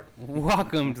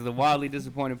Welcome to the Wildly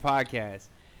Disappointed Podcast.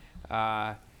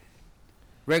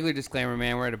 Regular disclaimer,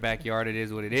 man. We're at a backyard. It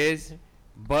is what it is.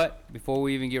 But before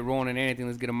we even get rolling on anything,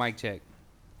 let's get a mic check.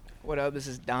 What up? This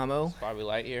is Damo. Bobby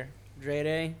Light here. Dre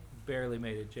Day. Barely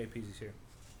made it. JP's here.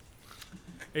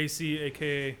 AC,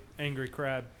 a.k.a. Angry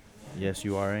Crab. Yes,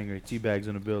 you are angry. Teabag's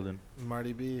in the building.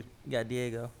 Marty B. You got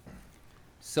Diego.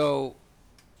 So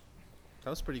That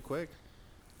was pretty quick.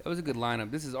 that was a good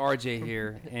lineup. This is RJ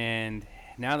here, and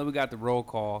now that we got the roll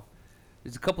call,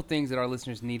 there's a couple things that our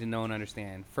listeners need to know and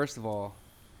understand. First of all,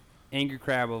 Angry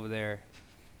Crab over there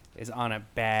is on a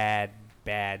bad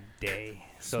day.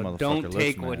 So Motherfucker don't looks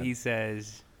take what mad. he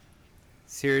says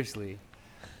seriously,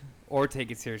 or take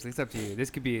it seriously. It's up to you.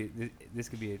 This could be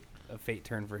a fate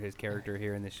turn for his character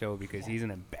here in the show because he's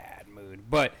in a bad mood.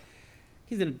 But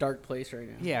He's in a dark place right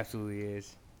now. he absolutely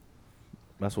is.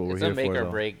 That's what we're It's here a make for, or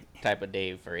though. break type of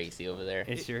day for AC over there.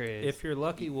 It sure is. If you're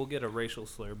lucky, we'll get a racial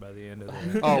slur by the end of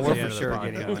the Oh, at we're the end for of the sure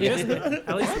podcast. getting one. Just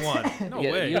at least one. No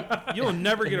Yeah, way. You'll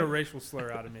never get a racial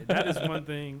slur out of me. That is one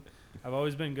thing I've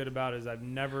always been good about is I've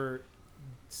never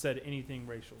said anything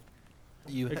racial.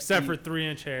 Except for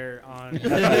 3-inch hair on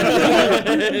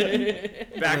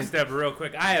backstep real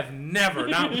quick. I have never,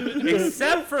 not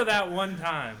except for that one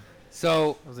time.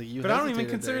 So I was like, you But I don't even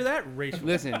hesitated consider there. that racial.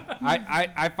 listen,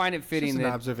 I find it It's fitting just an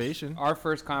that observation. our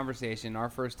first conversation, our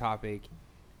first topic,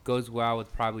 goes well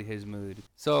with probably his mood.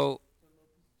 So,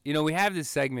 we have this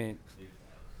segment,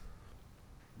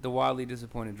 the Wildly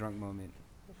Disappointed Drunk Moment.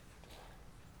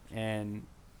 And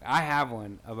I have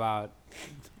one about,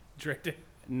 Drake.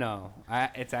 no,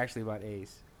 it's actually about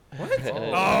Ace.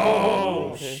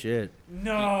 Oh, Shit.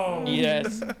 no.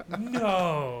 Yes.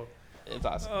 No. It's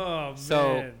awesome. Oh,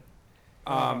 So, man.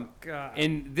 Oh, God.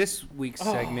 In this week's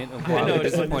segment of I know Wildly which one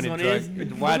Disappointed this Drunk, one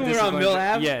is. Wildly We're on Disappointed- Mill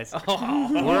Ave? Yes.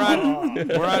 Oh.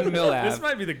 We're on Mill This Ave.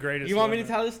 might be the greatest You want me to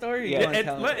one. tell this story? Or Yeah. you wanna Let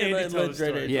tell it? Andy tell the Dre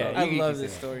story. Day. Yeah, I you can love say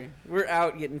this that. story. We're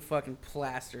out getting fucking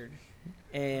plastered.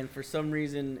 And for some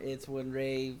reason, it's when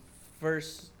Ray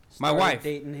first My started wife.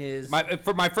 dating his...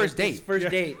 For my first his date. first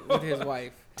date with his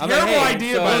wife. I'm Terrible like, hey,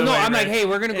 idea, so- by the no, way, I'm like, Ray. hey,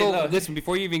 we're gonna Hey, go. look. Listen,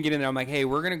 before you even get in there, I'm like, hey,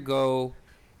 we're gonna go,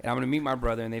 and I'm gonna meet my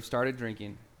brother, and they've started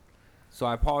drinking. So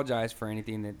I apologize for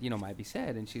anything that might be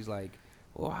said. And she's like,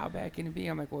 well, how bad can it be?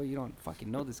 I'm like, well, you don't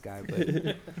fucking know this guy, but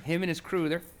him and his crew,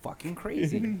 they're fucking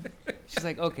crazy. She's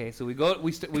like, okay, so we go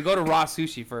to Raw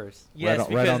Sushi first. Yes,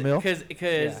 Right on Mill?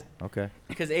 because Okay.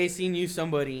 AC knew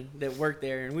somebody that worked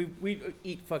there, and we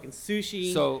eat fucking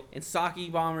sushi So and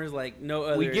sake bombers like no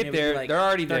other. we and get it would be there, like they're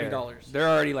already there. $30. They're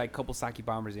already like a couple sake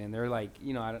bombers in. They're like, I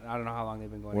don't know how long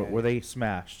they've been going. at Were it. they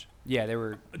smashed? Yeah, they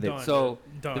were. Done. So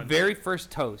Done. the very first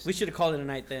toast. We should have called it a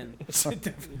night then.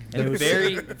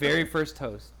 The very first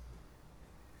toast.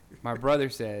 My brother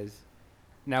says,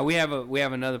 now we have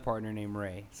another partner named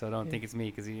Ray, so don't think it's me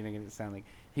because you're gonna sound like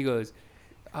he goes,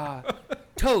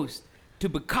 toast to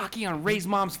Bukkake on Ray's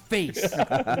mom's face.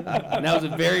 And that was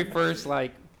the very first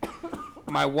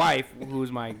my wife, who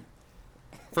was my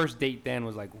first date then,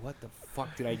 was like, what the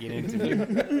fuck did I get into?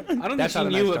 I don't That's think how she the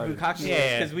knew night what started. bukkake was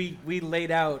Yeah. because we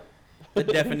laid out the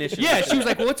definition. Yeah, she was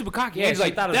like, well, what's a bukkake? Yeah, He's she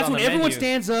like, thought it was that's on when the everyone menu.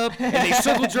 stands up and they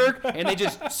circle jerk and they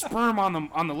just sperm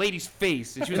on the lady's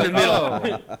face. And she was In like,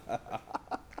 the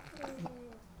oh.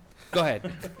 Go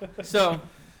ahead. So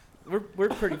we're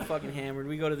pretty fucking hammered.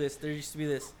 We go to this. There used to be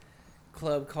this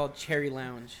club called Cherry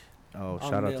Lounge. Oh, On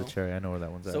shout out Mill. to Cherry. I know where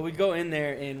that one's at. So we go in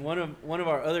there, and one of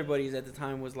our other buddies at the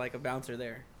time was like a bouncer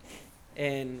there,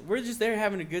 and we're just there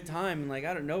having a good time. And like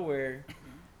out of nowhere,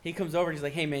 he comes over and he's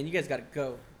like, "Hey man, you guys gotta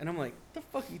go." And I'm like, "The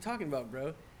fuck are you talking about,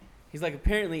 bro?" He's like,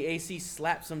 "Apparently AC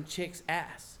slapped some chick's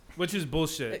ass." Which is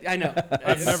bullshit. I know.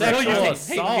 Never Sexual sexual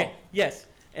assault. Yes.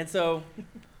 And so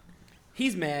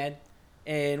he's mad,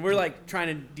 and we're like trying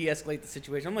to de-escalate the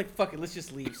situation. I'm like, "Fuck it, let's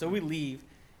just leave." So we leave,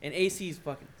 and AC's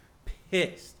fucking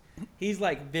pissed. He's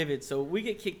like vivid. So we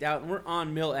get kicked out, and we're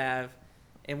on Mill Ave,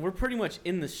 and we're pretty much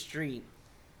in the street,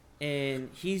 and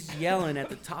he's yelling at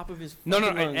the top of his No,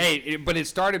 fucking lungs. hey, but it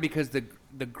started because the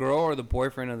girl or the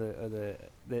boyfriend of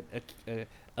that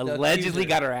allegedly accuser.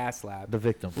 got her ass slapped the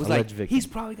victim. was Alleged like, victim. he's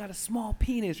probably got a small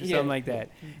penis or Yeah. something like that,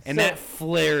 and So- that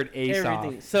flared Ace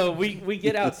Everything. off. So we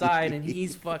get outside, and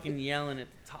he's fucking yelling at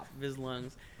the top of his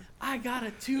lungs, "I got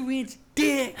a 2-inch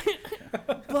dick."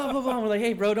 Blah blah blah. We're like,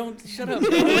 "Hey bro, don't shut up."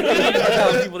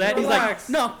 Telling people that. He's Relax.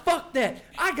 like, "No, fuck that.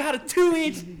 I got a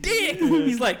 2-inch dick."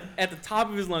 He's like at the top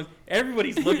of his lungs.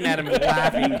 Everybody's looking at him and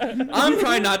laughing. I'm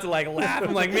trying not to like laugh.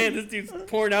 I'm like, man, this dude's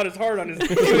pouring out his heart on his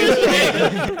 2-inch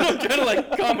dick. I'm trying to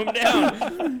like calm him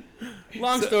down.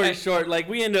 Long story short, like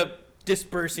we end up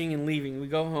dispersing and leaving. We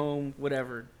go home,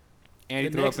 whatever. Andy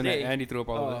The threw up next in that. day- Andy threw up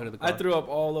all over the hood of the car. I threw up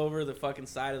all over the fucking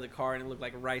side of the car, and it looked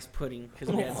like rice pudding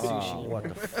because we had Oh, sushi. what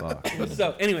the fuck?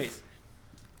 So, anyways,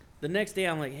 the next day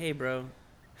I'm like, hey, bro,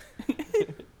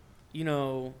 you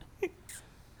know,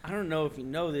 I don't know if you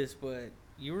know this, but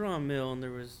you were on Mill and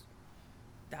there was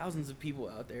thousands of people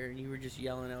out there, and you were just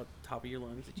yelling out the top of your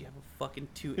lungs that you have a fucking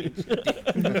 2-inch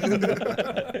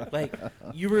dick. Like,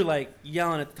 you were like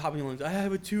yelling at the top of your lungs, I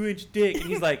have a 2-inch dick. And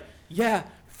he's like, yeah,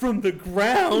 from the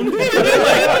ground. we're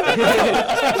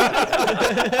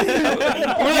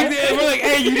like,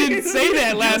 hey, you didn't say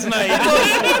that last night.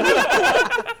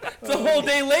 It's a whole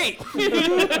day late.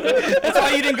 That's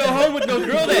why you didn't go home with no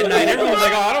girl that night. Everyone's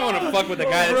like, oh, I don't want to fuck with a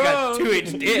guy that's got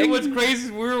 2-inch dick. What's crazy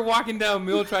is we were walking down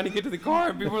Mill trying to get to the car,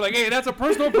 and people were like, hey, that's a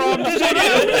personal problem. There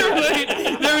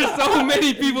were so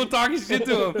many people talking shit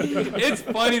to him. It's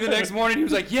funny, the next morning he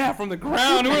was like, yeah, from the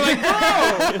ground. And we're like,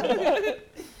 bro.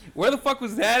 Where the fuck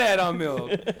was that at on Mill?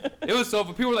 It was so.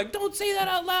 People were like, "Don't say that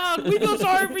out loud. We feel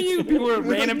sorry for you." People were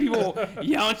random people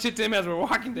yelling shit to him as we're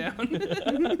walking down.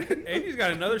 Andy's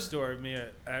got another story of me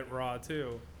at Raw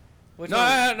too. No,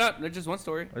 just one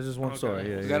story. There's just one Okay. story.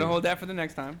 Yeah, You gotta hold that for the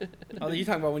next time. Oh, you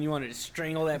talking about when you wanted to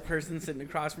strangle that person sitting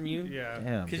across from you? Yeah.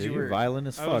 Damn, 'Cause dude, you you're were- violent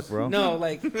as I fuck, was- bro. No,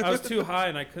 like, I was too high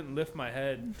and I couldn't lift my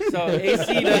head. so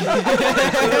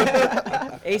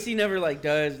AC never like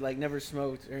never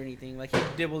smoked or anything. Like, he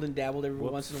dibbled and dabbled every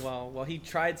Whoops. once in a while. Well, he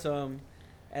tried some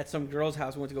at some girl's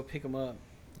house. We went to go pick him up.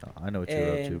 Oh, I know what you're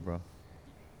up to, And- bro.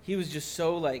 He was just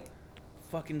so like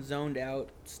fucking zoned out,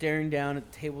 staring down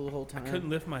at the table the whole I time. couldn't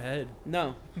lift my head.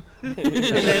 No. And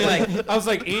then like I was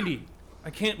like, Andy,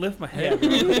 I can't lift my head. Bro.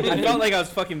 I felt like I was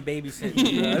fucking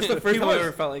babysitting. Bro. That's the first He time I was.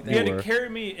 ever felt like He that. had were. to carry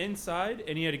me inside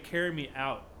and he had to carry me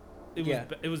out. It was Yeah.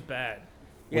 it was bad.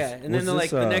 Yeah, Was- and then was the, like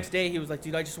this, the next day he was like,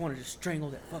 dude, I just wanted to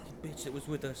strangle that fucking bitch that was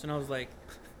with us. And I was like,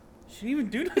 she didn't even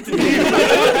do nothing to me. She was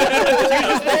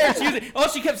just there. All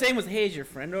she kept saying was, hey, is your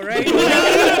friend all right?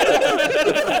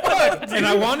 And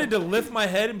I wanted to lift my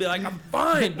head and be like, I'm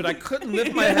fine, but I couldn't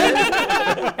lift my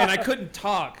head and I couldn't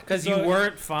talk Because you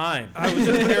weren't fine. I was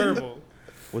just terrible.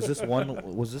 Was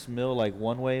this mill like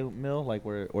one-way mill, like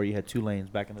where you had 2 lanes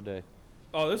back in the day?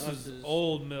 Oh, this Oh, is this is-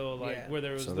 old Mill, like yeah. where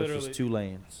there was So this literally was 2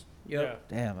 lanes. Yep.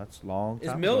 Damn, that's long. Is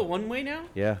time Mill ago. one way now?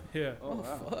 Yeah. Yeah. Oh,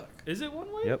 fuck. Is it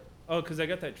one way? Yep. Oh, because I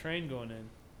got that train going in.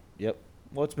 Yep.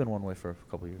 Well, it's been one way for a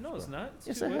couple years. No, it's bro. not. It's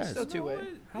Yes, two it ways. has. Still Still two-way.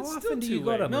 How It's often still do you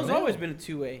two-way. go to Mill's Mill? always been a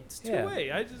two-way. It's Yeah. two-way.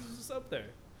 It's up there.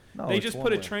 No, They it's just one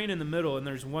put a way. train in the middle, and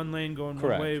there's one lane going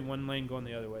Correct. one way, one lane going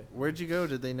the other way. Where'd you go?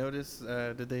 Did they notice?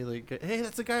 Did they like? Hey,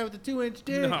 that's the guy with the 2-inch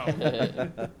dick.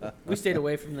 No. We stayed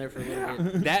away from there for a little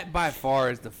bit. That by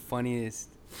far is the funniest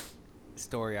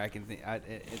story I can think.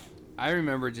 I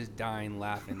remember just dying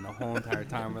laughing the whole entire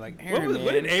time. We're like, Aaron,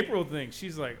 What did man. April think?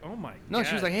 She's like, oh my god. No,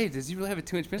 she was like, hey, does he really have a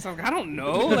 2-inch penis? I was like, I don't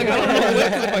know. Like, I don't know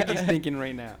what the fuck he's thinking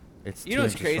right now. It's You know 2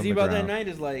 what's inches from crazy the about that ground. night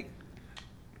is like,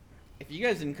 if you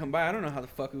guys didn't come by, I don't know how the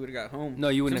fuck we would have got home. No,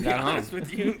 you wouldn't to have be got home. honest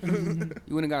with you.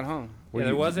 You wouldn't have got home. Were Yeah,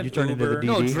 there you- wasn't You turned into the Uber.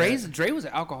 No, DD? Dre was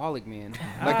an alcoholic, man.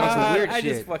 Like on some weird I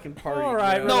shit. just fucking partied. All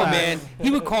right, bro. No, relax. man.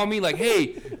 He would call me like,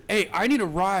 hey, I need a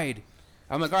ride.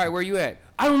 I'm like, all right, where you at?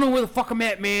 I don't know where the fuck I'm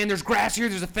at, man. There's grass here,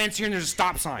 there's a fence here, and there's a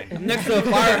stop sign. Next to a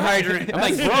fire hydrant. I'm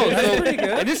like, bro,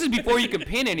 and this is before you can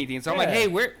pin anything. So I'm like, hey,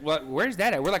 where's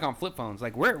that at? We're like on flip phones.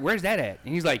 Like, where's that at?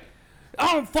 And he's like,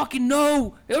 I don't fucking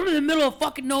know. I'm in the middle of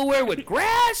fucking nowhere with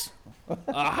grass, a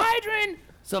hydrant,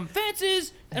 some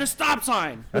fences, and a stop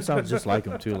sign. That sounds just like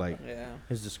him too, like Yeah.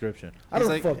 his description. He's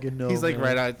like, fucking know. He's like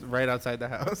man. right outside the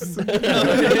house.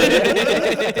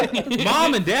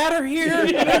 Mom and Dad are here.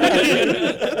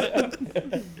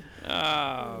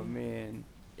 Oh man.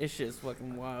 It's just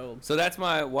fucking wild. So that's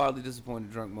my wildly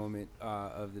disappointed drunk moment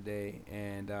of the day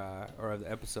and or of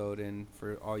the episode. And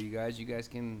for all you guys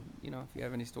can, if you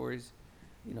have any stories,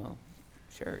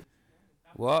 share it.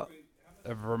 Well,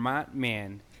 a Vermont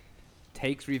man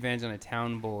takes revenge on a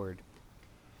town board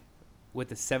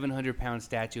with a 700-pound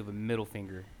statue of a middle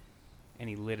finger, and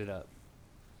he lit it up.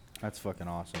 That's fucking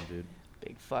awesome, dude.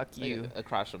 Big fuck Like you.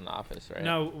 across from the office, right?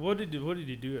 Now, what did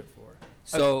you do it for?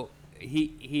 So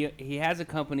he has a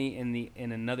company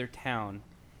in another town,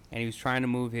 and he was trying to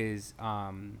move his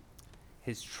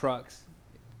trucks.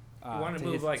 You want to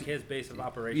move like his base of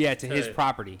operations? Yeah, to his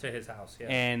property. To his house. Yeah.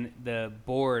 And the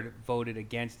board voted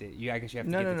against it. I guess you have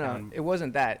to No, get no, the no. town. It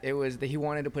wasn't that. It was that he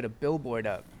wanted to put a billboard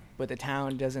up, but the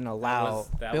town doesn't allow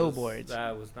billboards.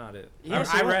 That was not it. Yes,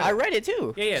 I read it. I read it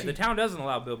too. Yeah, the town doesn't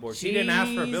allow billboards. He didn't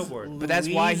ask for a billboard. But that's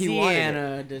why he wanted it.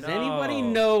 Louisiana. Does No. anybody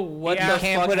know what He the You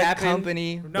can't fuck put a happened?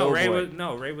 company No, Ray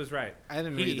billboard. was right. I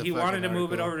didn't read the He wanted to fucking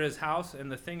move it article. over to his house,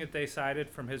 and the thing that they cited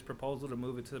from his proposal to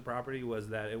move it to the property was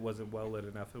that it wasn't well lit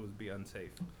enough. It would be unsafe.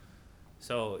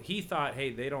 So he thought,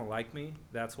 hey, they don't like me.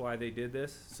 That's why they did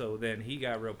this. So then he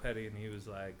got real petty and he was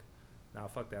like, "Nah,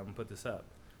 fuck that. I'm gonna put this up."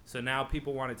 So now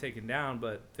people want to take it down,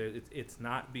 but it's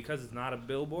not, because it's not a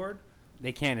billboard.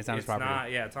 They can. It's on his property.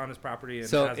 Not, yeah, it's on his property, and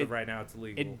So as of right now, it's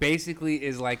illegal. It basically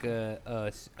is like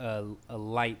a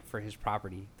light for his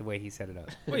property, the way he set it up.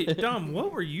 Wait, Dom,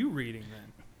 what were you reading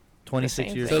then? 26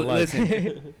 same years So of life.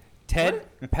 listen, Ted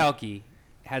Pelkey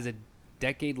has a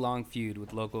decade-long feud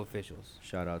with local officials,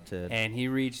 Shout out Ted. and he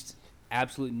reached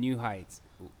absolute new heights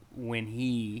when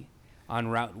he, on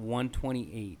Route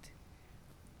 128,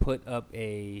 put up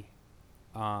a.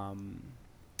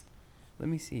 Let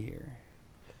me see here.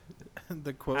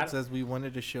 The quote says, "We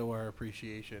wanted to show our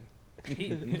appreciation." The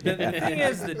thing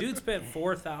is, the dude spent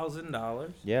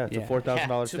 $4,000 Yeah, it's Yeah. a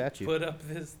 $4,000 to statue. put up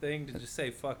this thing to just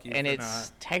say "fuck you" And for it's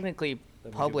not technically letting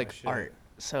me do public my shit. art.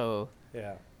 So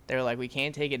Yeah. they're like, we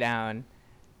can't take it down.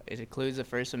 It includes the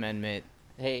First Amendment,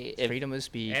 Hey, if, freedom of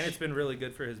speech. And it's been really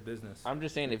good for his business. I'm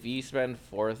just saying, if you spend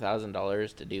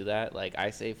 $4,000 to do that, like,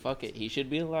 I say, fuck it. He should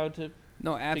be allowed to.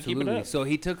 No, keep it absolutely. up. So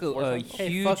he took Or a something. Hey,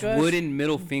 huge fuck us. wooden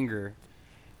middle finger,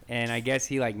 and I guess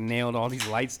he like nailed all these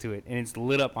lights to it, and it's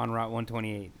lit up on Route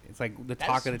 128. It's like the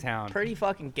talk of the town. Pretty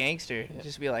fucking gangster.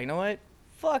 Just be like, you know what?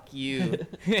 Fuck you.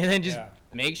 And then just Yeah.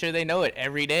 make sure they know it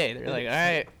every day. They're like, all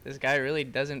right, this guy really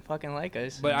doesn't fucking like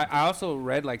us. But I also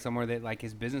read like somewhere that like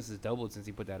his business has doubled since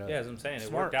he put that up. Yeah, as I'm saying, it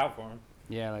Smart. worked out for him.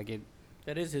 Yeah, like it.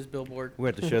 That is his billboard. We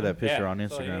have to share that picture Yeah, on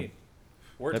that's all you Instagram. need.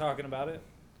 We're Yep. talking about it.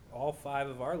 All 5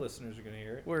 of our listeners are gonna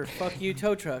hear it. We're fuck you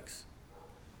tow trucks.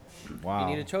 Wow.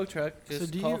 You need a tow truck, So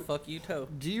just do call you- fuck you tow.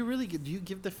 Do you really do you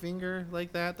give the finger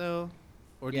like that though,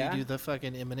 or do Yeah. you do the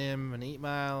fucking Eminem and 8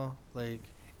 Mile like?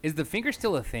 Is the finger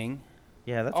still a thing?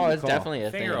 Yeah, that's a Oh, good it's call. definitely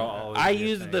a Finger thing. will always I be a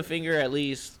use thing. the finger at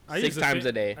least I 6 use the times fi-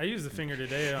 a day. I use the finger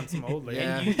today on some old lady.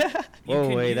 Yeah. Whoa,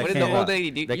 can wait, use- that what did came the old off- lady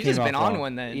do? that You just came been off on wrong.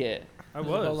 one then. Yeah. I There's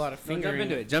was. a whole lot of No, fingering. jump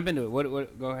into it. Jump into it.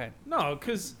 What? Go ahead. No,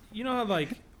 because you know how like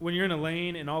when you're in a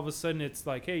lane and all of a sudden it's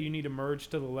like, hey, you need to merge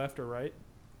to the left or right.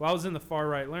 Well, I was in the far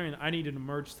right lane. I needed to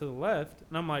merge to the left,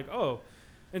 and I'm like, oh.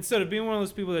 Instead of being one of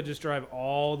those people that just drive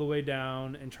all the way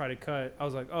down and try to cut, I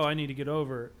was like, oh, I need to get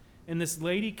over. And this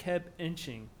lady kept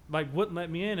inching, like wouldn't let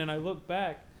me in. And I looked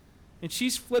back, and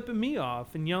she's flipping me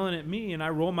off and yelling at me. And I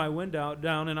rolled my window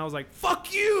down, and I was like,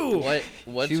 fuck you!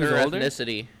 What's She was her older?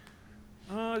 ethnicity?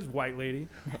 It's a white lady.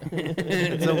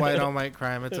 It's a white on white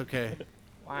crime. It's okay.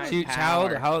 White How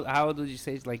old? power. How old would you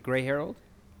say? Like gray hair old?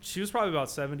 She was probably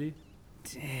about 70.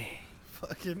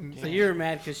 Fucking. So you were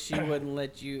mad because she wouldn't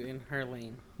let you in her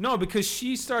lane. No, because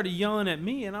she started yelling at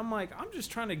me, and I'm like, I'm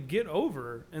just trying to get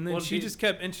over. And then Well, she did- just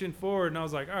kept inching forward, and I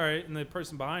was like, all right. And the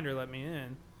person behind her let me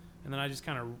in, and then I just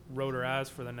kind of rode her ass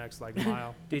for the next like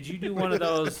mile. Did you do one of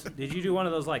those? Did you do one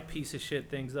of those like piece of shit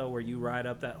things though, where you ride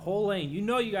up that whole lane? You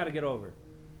know you got to get over,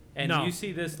 and No. you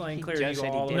see this lane He clear, you just go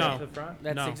said he all the way did. up No. to the front.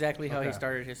 That's No. exactly how he Okay.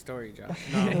 started his story, Josh.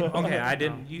 No, Okay, I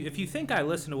didn't. You, if you think I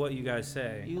listen to what you guys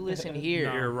say, You listen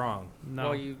here. you're wrong. no.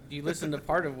 Well, you listened to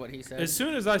part of what he said. As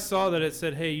soon as I saw that it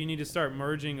said, "Hey, you need to start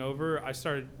merging over," I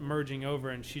started merging over,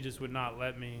 and she just would not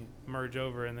let me merge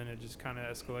over, and then it just kind of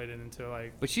escalated into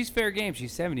like, But she's fair game.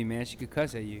 She's 70, man. She could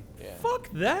cuss at you. "Fuck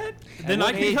that!" Then I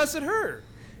what can age? cuss at her.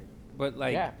 But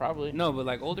like, Yeah, probably. no, but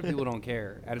like older people don't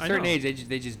care. At a I certain know. age,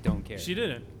 they just don't care. She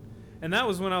didn't, and that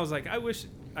was when I was like, I wish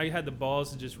I had the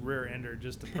balls to just rear end her,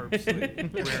 just to purposely rear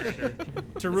end her to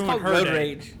It's ruin called her road day.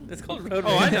 rage. It's called road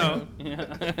Oh, rage. I know.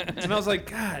 And I was like,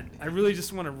 God, I really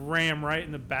just want to ram right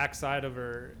in the backside of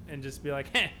her and just be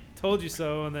like, "Heh, told you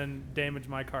so," and then damage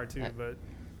my car too. But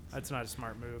that's not a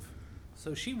smart move.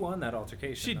 So she won that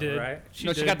altercation. She though, did. right?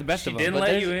 No, she got the best She of didn't them.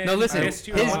 let you in. No, listen. pissed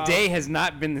you His off. day has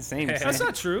not been the same. That's since.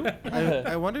 not true.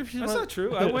 I wonder if she. That's not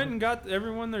true. I went and got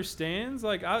everyone their stands.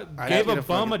 Like I I gave need a to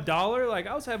bum fucking- $1. Like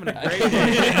I was having a great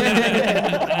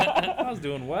day. I was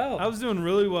doing well. I was doing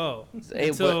really well Hey,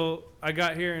 until I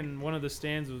got here and one of the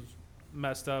stands was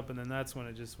messed up, and then that's when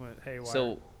it just went haywire.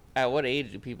 So, at what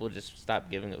age do people just stop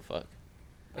giving a fuck?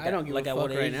 I don't give Like a at fuck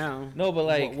what right age? now. No, but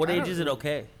like, what I age don't- is it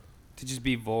okay? To just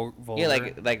be vulgar. yeah,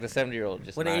 like the 70-year-old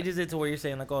just. What not- age is it to where you're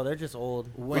saying like, oh, they're just old?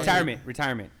 Retirement.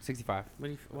 65. What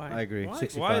do you, why? I agree. why,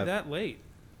 65. why that late?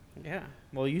 Yeah.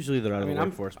 Well, usually they're out I of mean, the I'm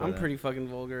workforce by I'm then. pretty fucking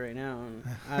vulgar right now, and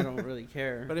I don't really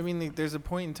care. But I mean, like, there's a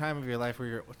point in time of your life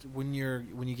where when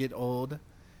you get old,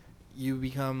 you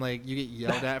become like you get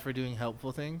yelled at for doing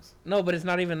helpful things. No, but it's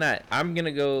not even that. I'm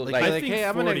gonna go Like, like. you're I like, think hey,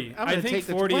 I'm 40. gonna I think take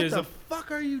the 40 what is the a-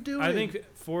 fuck are you doing? I think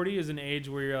 40 is an age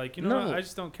where you're like, you know No. what? I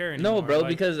just don't care anymore. No, bro, Like,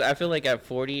 because I feel like at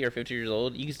 40 or 50 years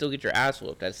old, you can still get your ass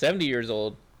whooped. At 70 years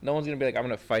old, no one's gonna be like, I'm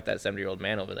gonna fight that 70-year-old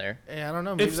man over there. Hey, I don't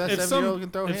know. Maybe if, that if 70-year-old can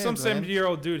throw if some hands, man.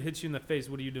 70-year-old dude hits you in the face,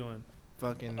 what are you doing?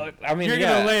 fucking. I mean, You're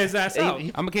yeah. gonna lay his ass out. I'm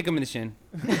gonna kick him in the shin.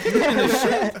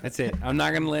 That's it. I'm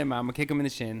not gonna let him. I'm gonna kick him in the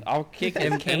shin. I'll kick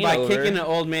him. And by kicking an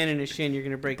old man in his shin, you're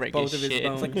gonna break both his of his shit.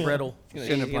 bones. It's Like brittle. He's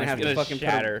Shouldn't gonna have have to punched him. fucking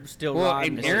Shatter. put a steel Well, rod.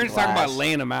 and in Aaron's his talking about glass.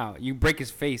 laying him out. You break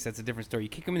his face. That's a different story. You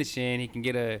kick him in the shin. He can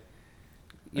get a.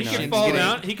 He You know, could he fall can get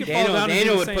down. He could fall Daniel, down. and do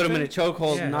Daniel the would same put him in a thing.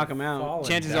 chokehold Yeah, and knock him out. falling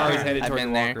Chances down. are he's headed I've towards the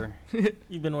been there. walker.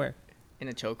 You've been where? In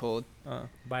a chokehold.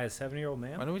 By a 7-year-old Why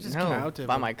man. don't we just No, count him?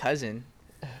 by my cousin.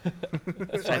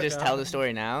 Should I just tell the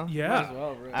story now? Might Yeah. as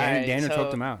well, bro. Alright, Daniel so-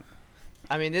 choked him out.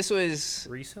 I mean, this was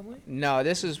Recently? no.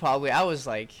 This was probably I was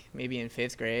like maybe in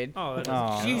 5th grade. Oh, that Aw.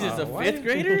 doesn't Jesus, a What? 5th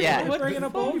grader? Yeah. What Bringing the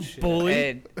up fuck? old shit. bully.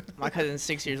 And my cousin's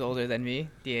 6 years older than me,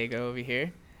 Diego over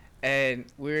here, and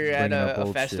we were Bringing at up a old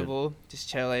shit. festival, just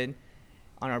chilling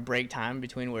on our break time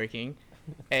between working,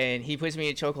 and he puts me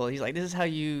in a chokehold. He's like, "This is how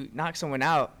you knock someone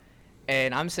out,"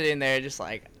 and I'm sitting there just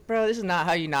like, "Bro, this is not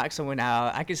how you knock someone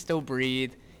out. I can still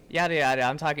breathe." Yada yada.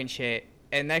 I'm talking shit,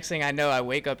 and next thing I know, I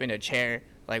wake up in a chair.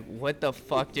 Like, what the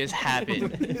fuck just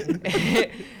happened?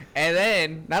 And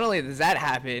then, not only does that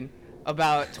happen,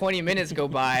 about 20 minutes go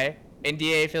by, and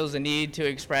DA feels the need to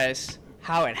express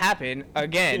how it happened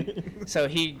again. So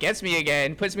he gets me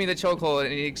again, puts me in the chokehold,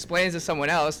 and he explains to someone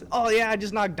else, "Oh yeah, I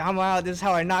just knocked Damo out. This is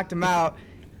how I knocked him out."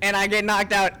 And I get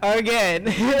knocked out again,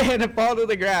 and I fall to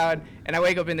the ground, and I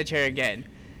wake up in the chair again.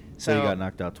 So you got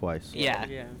knocked out twice. Yeah,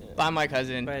 Yeah. by my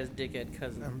cousin. By his dickhead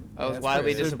cousin. I was That's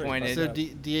wildly pretty- disappointed. So,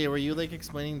 DA, were you like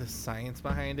explaining the science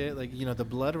behind it? Like, you know, the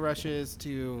blood rushes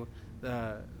to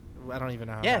I don't even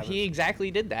know how. Yeah, that he exactly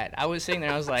did that. I was sitting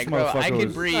there, I was like, This bro, I motherfucker could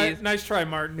was- breathe. Nice try,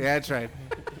 Martin. Yeah, I tried.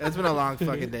 It's been a long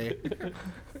fucking day.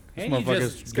 And you motherfucker's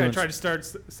just This guy doing tried to start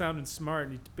sounding smart.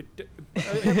 And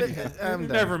I'm done.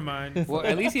 never mind. Well,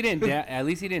 at least he didn't. At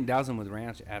least he didn't douse him with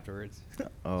ranch afterwards.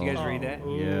 Oh. You guys read that?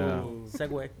 Yeah. Ooh.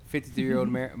 Segway. 52-year-old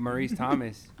Maurice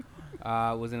Thomas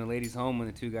was in a lady's home when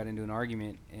the two got into an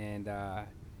argument, and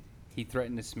he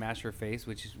threatened to smash her face,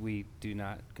 which we do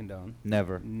not condone.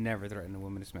 Never. Never threaten a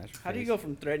woman to smash her face. How do you go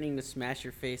from threatening to smash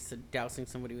your face to dousing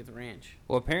somebody with ranch?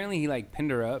 Well, apparently he like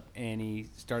pinned her up and he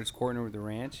started squirting her with the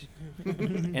ranch,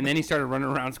 and then he started running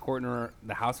around squirting her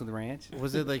the house with the ranch.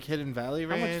 Was it like Hidden Valley How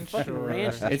much Ranch? fucking or-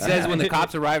 ranch It says when the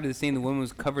cops arrived at the scene, the woman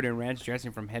was covered in ranch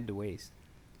dressing from head to waist.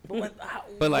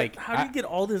 But, like, how do you get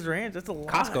all this ranch? That's a lot.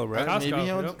 Costco, bro. Costco, Maybe he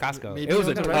owns, yep. Costco. Maybe It was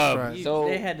he a owns tub. restaurant. So-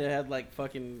 They had to have like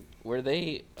fucking Were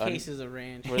they cases of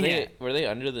ranch. were they were they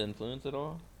under the influence at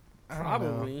all? I don't know.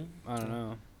 Probably. I don't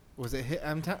know. Was it hit?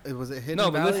 Was it Hidden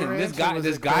No, but Valley listen, Ranch, this or guy, was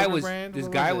this it guy Kroger was, brand? this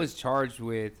What guy it? was charged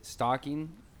with stalking,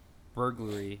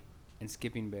 burglary, and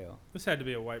skipping bail. This had to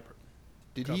be a white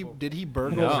person. Did he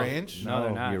burgle No. ranch? No,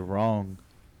 they're not. You're wrong.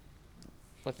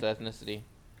 What's the ethnicity?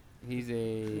 He's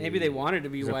a. Maybe they wanted to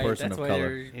be He's a white. person That's of why color.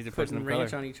 they're He's a person putting of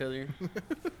ranch color. on each other.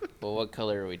 Well, what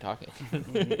color are we talking?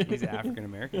 He's African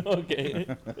American,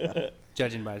 Okay.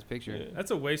 judging by his picture. That's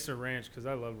a waste of ranch because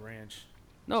I love ranch.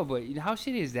 No, but you know, how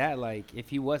shitty is that? Like, if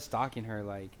he was stalking her,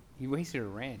 like he wasted her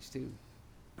ranch too.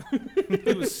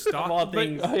 He was stalking. all but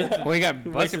things. Well, he got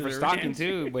busted wasted for her stalking ranch.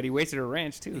 too, but he wasted her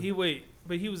ranch too.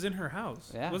 But he was in her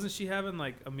house. Yeah. Wasn't she having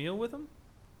like a meal with him?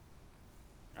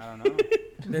 I don't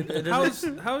know. How is he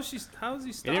He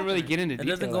stalking? didn't really get into It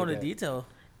detail. doesn't go like into that. detail.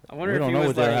 I wonder We if don't he know was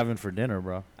what they're like, having for dinner,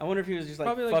 bro. I wonder if he was just like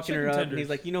Probably like fucking her chicken up, and he's tenders.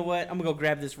 like, you know what? I'm gonna go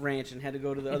grab this ranch, and had to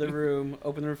go to the other room,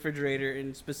 open the refrigerator,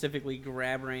 and specifically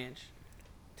grab ranch.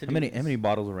 To How do many this. how many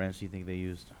bottles of ranch do you think they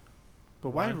used?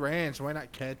 But why ranch? Why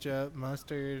not ketchup,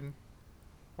 mustard?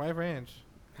 Why ranch?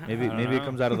 Maybe I don't maybe it know.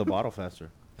 comes out of the bottle faster.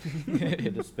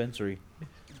 The dispensary.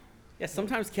 Yeah,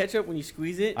 sometimes ketchup when you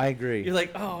squeeze it, I agree. you're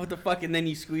like, oh, what the fuck, and then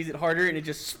you squeeze it harder, and it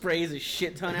just sprays a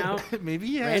shit ton out. Maybe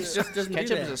he Ranch has. just doesn't do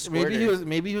Ketchup that. is a squirter.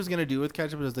 Maybe he was gonna do with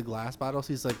ketchup. It was the glass bottles.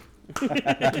 He's like,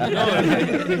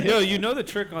 Yo, you know the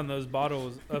trick on those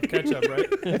bottles of ketchup, right?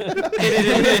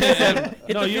 Hit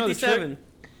No, the you know the 57.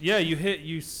 Yeah,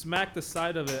 you smack the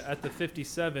side of it at the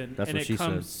 57, That's and what it she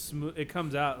comes smooth. It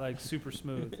comes out like super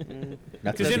smooth.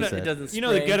 That's 'Cause what you she know- It said. doesn't You know,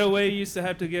 the spray. getaway used to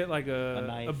have to get like A a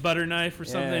knife. butter knife or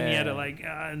something. And you had to Yeah. like,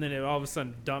 and then it all of a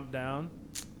sudden dump down,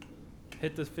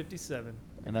 hit the 57.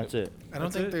 And that's it. I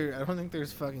don't That's think I don't think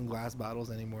there's fucking glass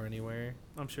bottles anymore anywhere.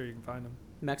 I'm sure you can find them.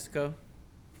 Mexico,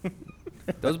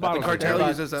 Those bottles. cartel Are about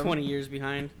uses them. 20 years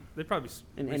behind They probably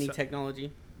in any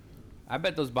technology. I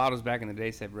bet those bottles back in the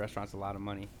day saved restaurants a lot of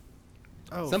money.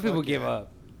 Oh, Some people fuck give yeah.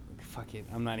 up. Fuck it,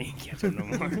 I'm not eating ketchup no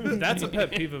more. That's a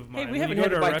pet peeve of mine. Hey, we When haven't you go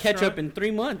had to a buy restaurant- ketchup in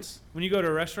 3 months. When you go to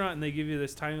a restaurant and they give you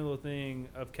this tiny little thing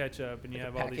of ketchup and you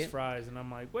have all these packet. fries, and I'm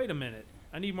like, wait a minute,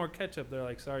 I need more ketchup. They're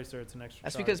like, sorry, sir, it's an extra.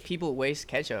 That's charge. because people waste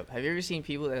ketchup. Have you ever seen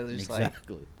people that just like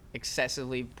Exactly.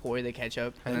 excessively pour the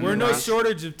ketchup? And We're then no not-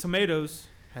 shortage of tomatoes.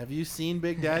 Have you seen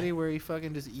Big Daddy where he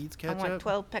fucking just eats I want ketchup?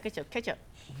 12 packets of ketchup.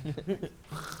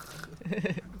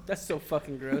 That's so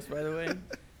fucking gross, by the way.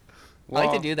 I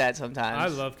like to do that sometimes. I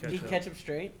love ketchup. Eat ketchup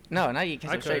straight? No, not eat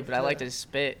ketchup could. straight, but I like to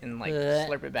spit and like Blech.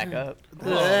 slurp it back up.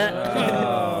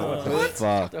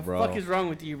 Fuck, The bro. fuck is wrong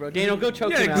with you, bro? Daniel, go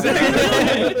choke Yeah, him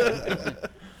exactly.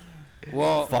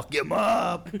 Well, Fuck him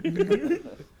up.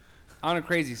 on a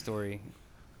crazy story,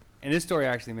 and this story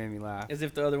actually made me laugh. out. As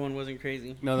if the other one wasn't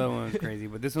crazy. No, that one was crazy,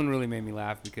 but this one really made me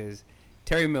laugh because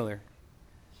Terry Miller,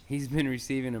 he's been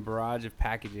receiving a barrage of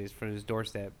packages for his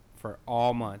doorstep for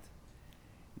all month.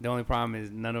 The only problem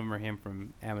is none of them are him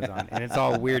from Amazon, and it's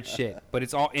all weird shit, but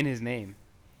it's all in his name.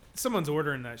 Someone's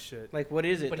ordering that shit. Like, what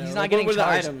is it? But though? he's Like, not what getting were the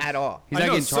charged items? at all. He's I not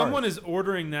know getting someone charged. is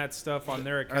ordering that stuff on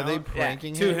their account. Are they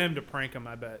pranking to him? him to prank him?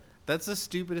 I bet. That's the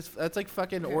stupidest. That's like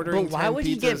fucking ordering. But why 10 would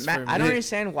he get pizzas mad? for I don't me.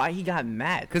 understand why he got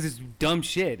mad. Because it's dumb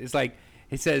shit. It's like,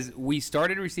 it says, we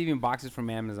started receiving boxes from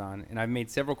Amazon, and I've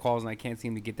made several calls, and I can't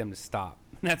seem to get them to stop.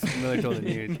 That's what Miller told the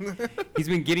news. He's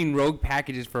been getting rogue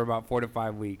packages for about 4 to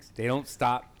 5 weeks. They don't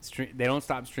stop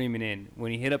streaming in.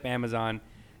 When he hit up Amazon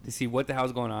to see what the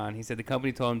hell's going on, he said the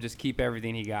company told him just keep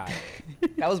everything he got.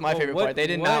 That was my Oh, favorite what- part. They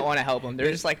did what- not want to help him. They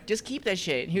were just like, just keep that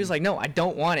shit. And he was like, no, I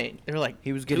don't want it. They were like,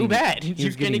 He was too getting bad. he You're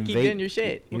was going to getting keep vape- getting your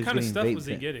shit. He What was kind of getting stuff vape was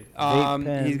he pen. getting?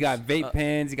 Vape He's got vape Uh,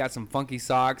 pens. He got some funky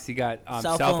socks. He got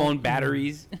Cell cell phone. phone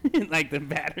batteries. Like the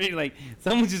battery. Like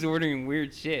someone's just ordering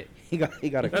weird shit. He got a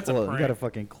That's a he got a prank.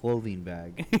 fucking clothing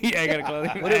bag. Yeah, I got a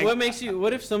clothing What, if, bag. what makes you?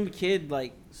 What if some kid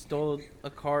like stole a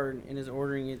card and is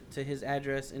ordering it to his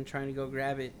address and trying to go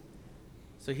grab it,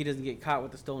 so he doesn't get caught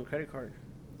with the stolen credit card?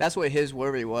 That's what his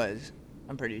worry was.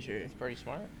 I'm pretty sure. It's pretty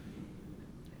smart.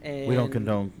 And We don't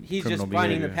condone He's criminal just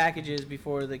finding the behavior. packages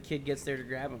before the kid gets there to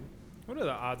grab them. What are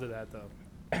the odds of that though?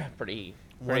 Pretty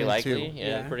One and likely. two. Yeah,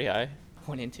 Yeah. pretty high.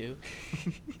 1 and 2.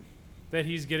 That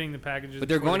he's getting the packages. But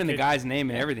they're before going in the kid- guy's name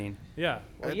and everything. Yeah.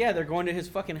 Well, yeah, they're going to his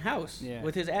fucking house Yeah.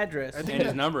 with his address. I And think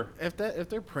his number. If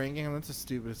they're pranking him, that's the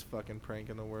stupidest fucking prank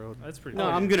in the world. That's pretty. No,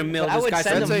 funny. I'm gonna mail But I this would guy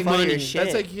send some him like funny money. shit.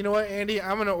 That's like, you know what, Andy?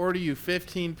 I'm gonna order you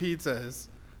 15 pizzas.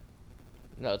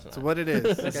 No, it's That's not. what it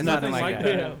is. It's nothing like that.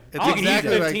 that. It's I'll eat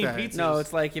exactly like 15 that. pizzas. No,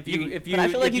 it's like if you You- if you but I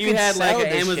feel like if you you can had like sell an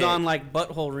this Amazon shit. like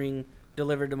butthole ring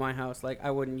delivered to my house, like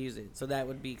I wouldn't use it. So that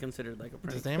would be considered like a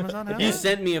prank. Does Amazon have If you it?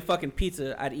 sent me a fucking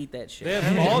pizza, I'd eat that shit. They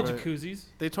have all But- jacuzzis.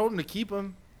 They told him to keep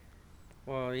them.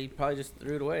 Well, he probably just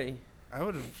threw it away. I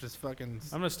would have just fucking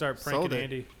I'm gonna start Sold pranking it.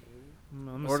 Andy. I'm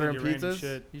gonna ordering send you random pizzas.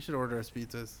 shit. You should order us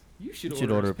pizzas. You should You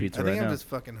should order a us pizza I think right I'm now. just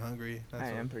fucking hungry. That's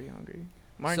I all. am pretty hungry.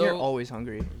 Martin, So- you're always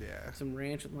hungry. Yeah. Some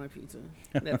ranch with my pizza.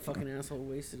 That fucking asshole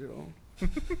wasted it all.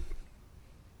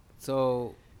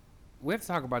 So we have to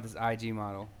talk about this IG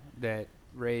model that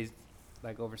raised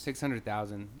like over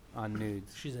 600,000 on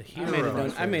nudes. She's a I hero.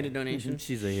 made a, I made a donation.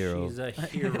 She's a hero. She's a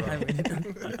hero.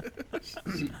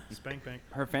 Spank bank.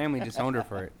 Her family disowned her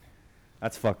for it.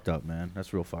 That's fucked up, man.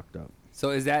 That's real fucked up. So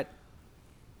is that?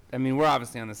 I mean, we're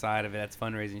obviously on the side of it. That's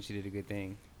fundraising. She did a good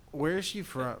thing. Where is she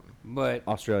from? But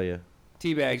Australia.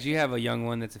 Teabags, you have a young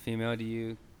one that's a female. Do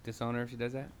you disown her if she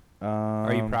does that?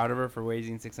 Are you proud of her for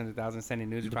raising 600,000, sending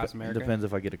nudes across America? Depends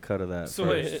if I get a cut of that. So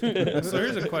first. wait, so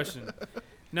here's a question.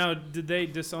 Now, did they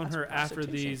disown That's her after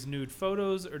prostitution. these nude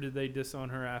photos, or did they disown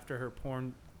her after her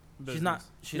porn business? She's not.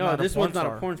 She's no, not this a porn one's not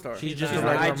star. a porn star. She's just an a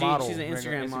regular IG. model. She's an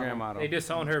Regular Instagram, model. They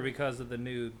disowned her because of the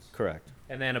nudes. Correct.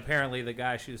 And then apparently the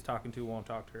guy she was talking to won't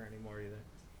talk to her anymore either.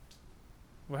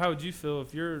 Well, how would you feel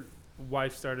if your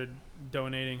wife started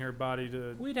donating her body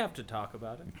to? We'd have to talk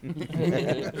about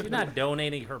it. She's not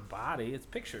donating her body; it's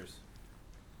pictures.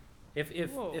 If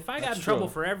I got That's in trouble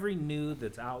true. for every nude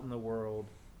that's out in the world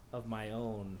of my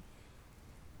own,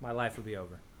 my life would be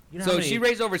over. You know how So many- she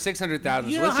raised over 600,000.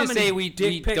 You So know let's how just many say we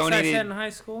dick pics I donated. sent in high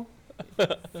school?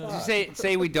 Just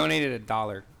say we donated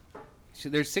 $1.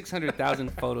 There's 600,000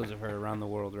 photos of her around the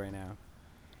world right now,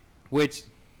 which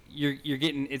you're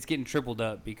getting. It's getting tripled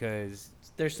up because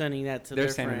They're sending that to They're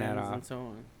their sending that friends off. and so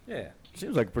on. Yeah,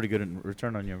 Seems like a pretty good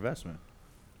return on your investment.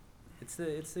 it's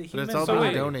the But human it's all So being wait,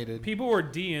 body. donated. People were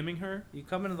DMing her, You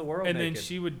come into the world and then naked.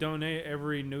 she would donate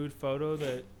every nude photo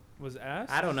that was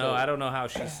asked. I don't know. I don't know how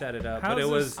she set it up, How but it is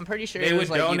was. this- I'm pretty sure They it was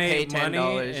would like you pay donate money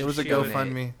 $10. and It was a she would-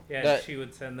 GoFundMe. Yeah, That- she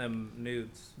would send them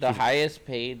nudes. The highest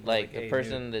paid, like, Like, the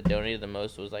person that donated the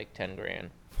most was like 10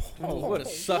 grand. Oh, what a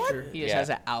sucker! He just Yeah. has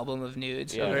an album of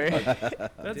nudes. Yeah. of her.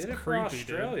 That's Did it for creepy,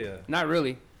 dude. Australia. not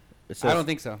really. It says, I don't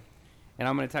think so, and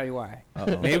I'm gonna tell you why.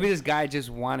 Uh-oh. Maybe this guy just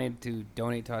wanted to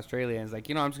donate to Australia and is like,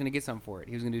 I'm just gonna get something for it.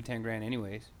 He was gonna do 10 grand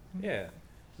anyways. Yeah.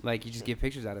 Like you just get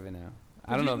pictures out of it now.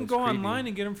 I But don't know. You if can it's go creepy. online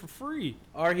and get them for free.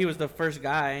 Or he was the first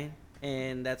guy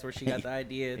and that's where she got the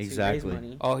idea to Exactly. raise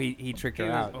money. Oh, he tricked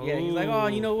her out. Yeah, he's like, oh,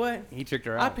 you know what? He tricked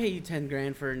her I'll out. pay you 10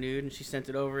 grand for a nude, and she sent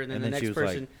it over, and then And the then she next was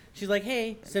person, she's like,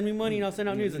 hey, send me money, and I'll send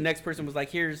out nudes. The next person was like,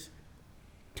 here's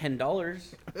 $10.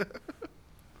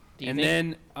 Do you And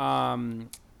think- then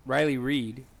Riley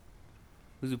Reid,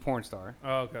 who's a porn star,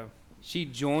 Oh, okay. she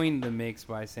joined the mix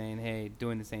by saying, "Hey,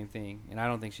 doing the same thing," and I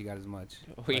don't think she got as much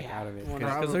like, out of it.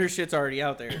 Because her shit's already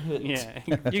out there. Yeah,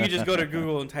 You can just go to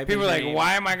Google and type people in are her like, name.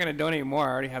 "Why am I gonna donate more?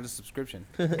 I already have the subscription."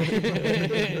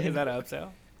 Is that an upsell?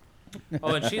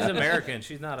 Oh, and she's American.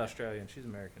 She's not Australian. She's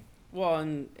American. Well,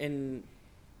 and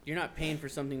you're not paying for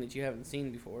something that you haven't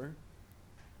seen before.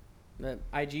 That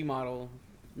IG model,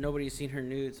 nobody's seen her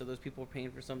nude, so those people are paying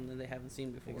for something that they haven't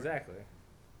seen before. Exactly.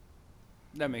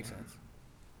 That makes sense.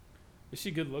 Is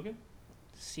she good looking?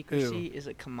 Secrecy is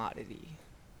a commodity.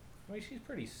 I mean, she's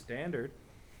pretty standard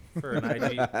for an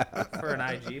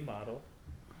IG model.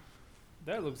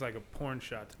 That looks like a porn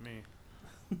shot to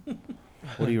me.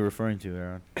 What are you referring to,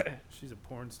 Aaron? She's a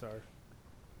porn star.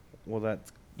 Well,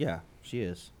 yeah, she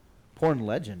is. Porn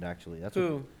legend, actually.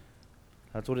 Who?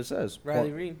 That's what it says.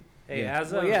 Riley Reid. Hey, Yeah.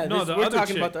 as Well, a yeah, No, this, the we're other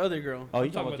talking chick. about the other girl. Oh, you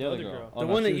I'm talking about the other girl? girl. Oh, The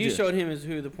no, one that she was you just- showed him is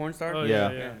who, the porn star? Oh,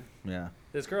 Yeah. yeah. Yeah.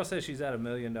 this girl says she's at $1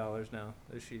 million now.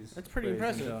 That she's That's pretty raised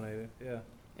and impressive. Donated. Yeah.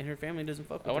 And her family doesn't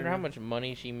fuck with I wonder her. how much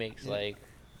money she makes. Yeah. Like,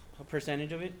 A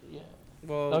percentage of it? yeah.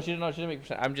 Well, No, she didn't make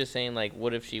percent. I'm just saying, like,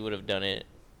 what if she would have done it?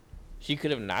 She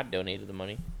could have not donated the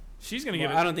money. She's gonna Well,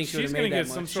 get. I don't think she she's would've gonna made get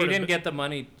that some much. sort She of. didn't get the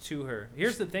money to her.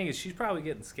 Here's the thing: is she's probably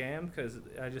getting scammed because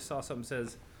I just saw something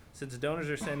says since donors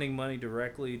are sending money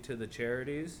directly to the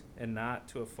charities and not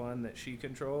to a fund that she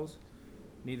controls,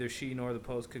 neither she nor the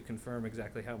Post could confirm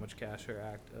exactly how much cash her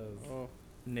act of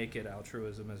naked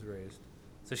altruism has raised.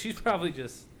 So she's probably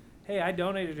just, hey, I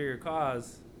donated to your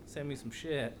cause. Send me some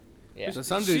shit. Yeah. So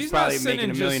some She's dude's not probably sending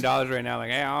making $1 million just- right now. Like,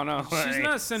 hey, I don't know. She's Like,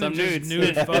 not sending some just dudes.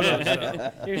 nude photos.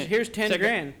 Though. here's 10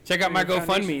 grand. Check out my for your GoFundMe.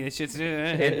 foundation. This shit's.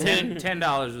 And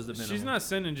 $10 was the minimum. She's not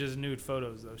sending just nude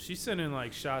photos though. She's sending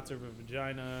like shots of her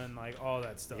vagina and like all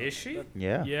that stuff. Is she?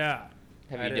 Yeah. Yeah.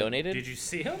 Have I you didn't- donated? Did you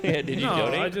see him? Yeah, did you no,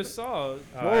 donate? I just saw.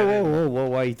 Whoa.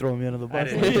 Why are you throwing me under the I bus?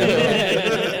 didn't, like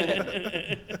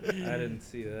that? I didn't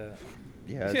see that.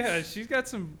 Yeah. Yeah, she's got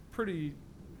some pretty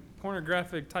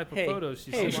pornographic type of Hey, photos.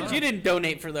 She's hey, sending you out. didn't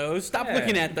donate for those. Stop Yeah.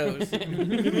 looking at those.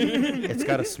 It's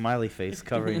got a smiley face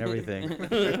covering everything.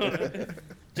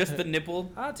 Just the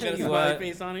nipple. I'll Got tell a you smiley what.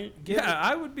 face on it.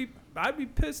 Yeah, I'd be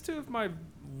pissed too if my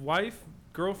wife,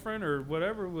 girlfriend, or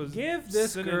whatever was. Give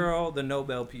this sending- girl the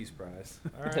Nobel Peace Prize.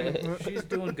 All right, she's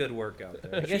doing good work out I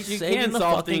there. guess She's you saving can the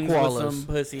solve fucking things koalas. with some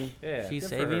pussy. Yeah, She's good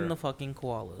for saving her. the fucking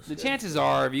koalas. The chances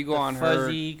are, if you go on her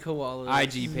Fuzzy koalas.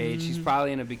 IG page, she's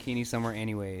probably in a bikini somewhere,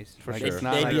 anyways. For Like, sure. It's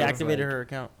not They like deactivated it's her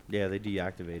account. Yeah, they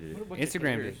deactivated it. like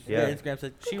Instagram did. Yeah. Instagram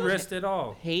said She risked it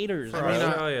all Haters, for I mean,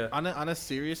 Australia, On a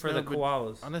serious for the note, but-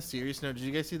 koalas. on a serious note, did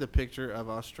you guys see the picture of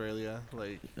Australia?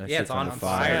 Like, That Yeah, shit's it's on on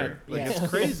fire. Like, Yeah. it's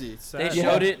crazy. They Sad.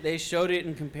 showed it. They showed it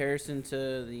in comparison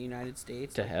to the United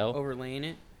States. To like, hell. overlaying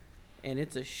it, and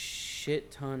it's a shit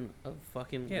ton of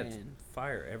fucking Yeah, it's land.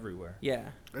 fire everywhere. Yeah.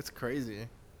 That's crazy.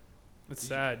 It's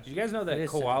sad. Did you guys know that It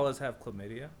is sad. koalas have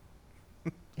chlamydia?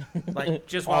 Like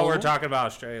Just all while of we're them? talking about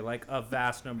Australia, like a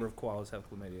vast number of koalas have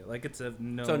chlamydia. Like it's a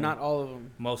no. So not all of them.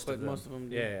 most but of them. most of them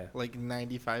do. Yeah. Like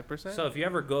 95%. So if you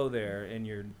ever go there and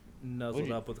you're nuzzled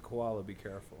you- up with a koala, be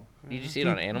careful. Did you see it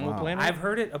on Animal Wow. Planet? I've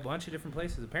heard it a bunch of different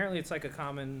places. Apparently, it's like a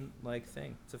common like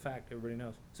thing. It's a fact. Everybody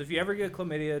knows. So if you ever get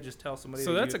chlamydia, just tell somebody.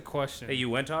 So that that's you, a question. Hey, you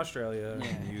went to Australia.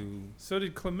 And you. So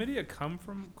did chlamydia come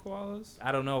from koalas?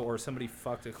 I don't know, or somebody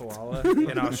fucked a koala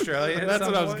in Australia. at That's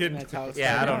some what I was point. getting. That's how it's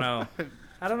Yeah, I started. don't know.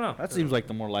 I don't know. That seems like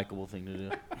the more likable thing to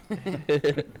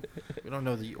do. we don't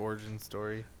know the origin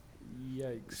story.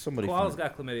 Yikes. Somebody. Koalas find-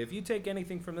 got chlamydia. If you take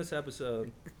anything from this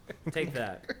episode, take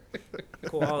that.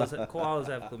 Koalas have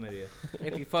chlamydia.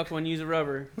 If you fuck one, use a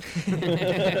rubber.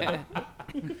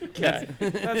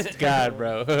 That's God,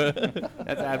 bro.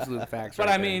 That's absolute facts. But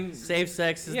right I there. mean, Safe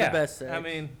sex is yeah, the best sex. I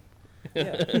mean,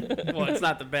 well, it's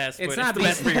not the best. it's but not the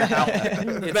best for your health.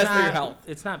 It's best for your not- health.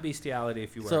 It's not bestiality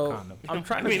if you wear So a condom. I'm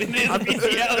trying to.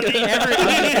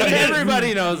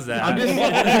 Everybody knows that.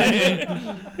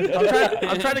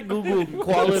 I'm trying to Google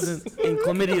koalas and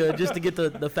chlamydia just to get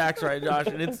the facts right, Josh.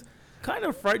 And it's kind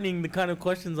of frightening the kind of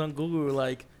questions on Google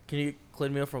like, can you get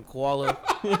chlamydia from koala?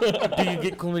 Do you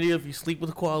get chlamydia if you sleep with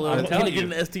a koala? I'm Can telling you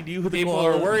get an STD with a People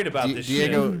koala? are worried about this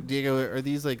Diego, shit. Diego, are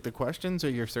these like the questions or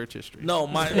your search history? No,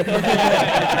 my.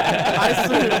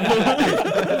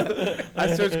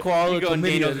 I searched koala You go in chlamydia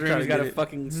Daniel's to room. try He's to got get a it.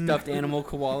 fucking stuffed animal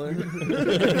koala.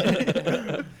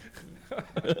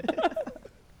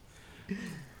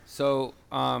 So,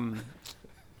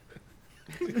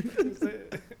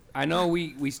 I know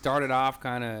we started off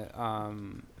kind of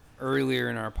earlier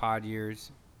in our pod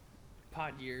years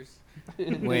Pod years.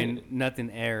 when nothing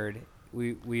aired.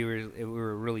 We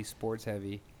were really sports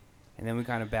heavy, and then we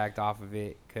kind of backed off of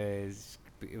it because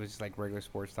it was just like regular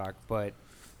sports talk. But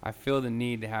I feel the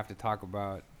need to have to talk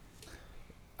about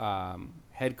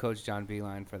head coach John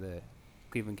Beilein for the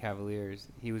Cleveland Cavaliers.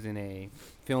 He was in a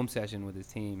film session with his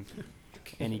team,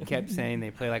 and he kept saying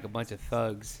they play like a bunch of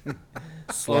thugs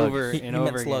over and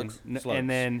over again. slugs. And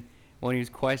then when he was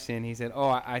questioned, he said,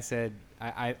 "Oh, I said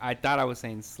I thought I was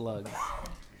saying slugs."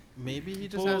 Maybe he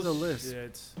just has a list. Yeah,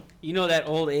 it's, You know that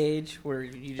old age where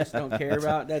you just don't care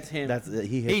about? That's him. That's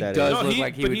he hit He that. does No, look he-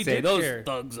 like he but would he say did those care.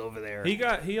 thugs over there.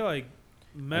 he like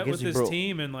met guess with he his broke-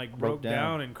 team and like broke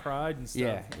down and cried and stuff.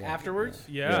 yeah. Afterwards?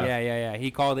 Yeah. Yeah. He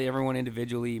called everyone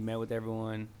individually, met with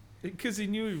everyone. Because he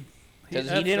knew. Because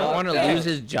he effed didn't up. want to Yeah. lose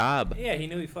his job. Yeah, he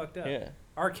knew he fucked up. Yeah.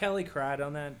 R. Kelly cried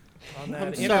on that. I'm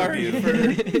interview. sorry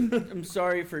I'm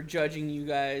sorry for judging you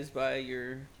guys by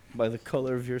your by the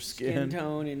color of your skin skin.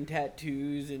 tone and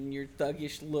tattoos and your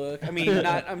thuggish look. I mean,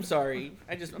 I'm sorry.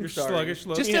 I'm Your sorry. sluggish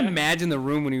look. Just Yeah. imagine the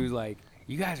room when he was like,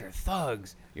 "You guys are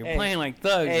thugs. You're Hey. playing like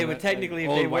thugs." Hey, And but like, technically, if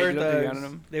old they white were dude up there yelling at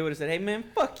thugs, him. they would have said, "Hey, man,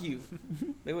 fuck you."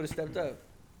 They would have stepped up.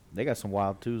 They got some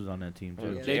wild twos on that team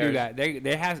too. Yeah. They do got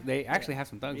they actually have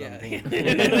some thugs on the team.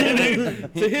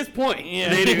 To his point,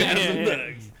 they do have some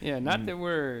thugs. Yeah, not that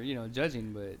we're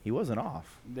judging, but He wasn't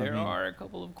off. there are a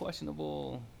couple of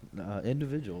questionable.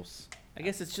 Individuals. I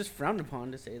guess it's just frowned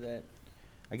upon to say that.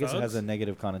 I guess it has Thugs? a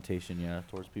negative connotation, yeah,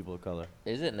 towards people of color.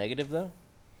 Is it negative though?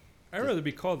 I'd rather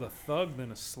be called a thug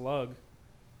than a slug.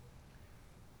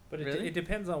 But Really? it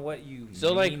depends on what you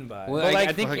So, like, mean by. Well, But like, like-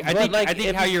 I think but I think like I think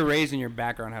if how you- you're raised and your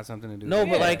background has something to do. No, with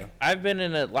but it. like I've been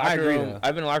in a locker agree, room. though.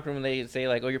 I've been in a locker room and they say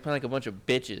like, "Oh, you're playing like a bunch of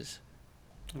bitches."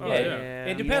 Oh, Yeah, yeah.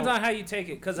 it depends on how you take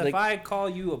it. Because if Like- I call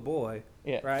you a boy,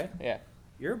 Yeah. right? Yeah.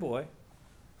 You're a boy.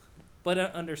 But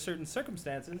under certain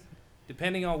circumstances,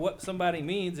 depending on what somebody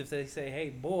means, if they say, "Hey,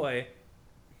 boy,"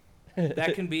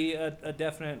 that can be a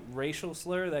definite racial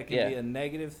slur. That can Yeah. be a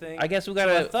negative thing. I guess we So a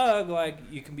gotta. thug, like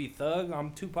you can be thug.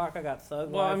 I'm Tupac. I got thug.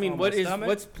 Well, I life mean, on what my is stomach.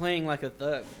 what's playing like a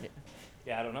thug?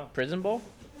 Yeah, I don't know. Prison Bowl?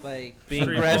 Like Being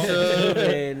being aggressive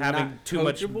and having not too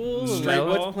much coachable? straight Like, ball.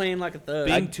 what's playing like a thug?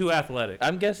 Being too athletic.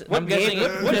 I'm guessing. What I'm guessing.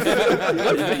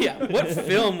 what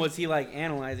film was he like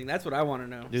analyzing? That's what I want to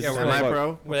know. This Yeah, is we're like-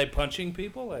 Semi-pro. Were they punching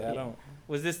people? Like, I don't.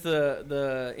 Was this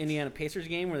the Indiana Pacers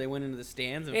game where they went into the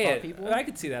stands and Yeah, fought people? I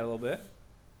could see that a little bit.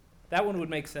 That one would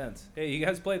make sense. Hey, you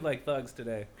guys played like thugs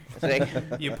today. It's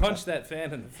like, You punched that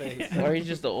fan in the face. or he's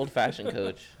just the old-fashioned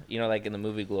coach. You know, like in the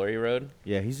movie Glory Road.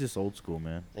 Yeah, he's just old school,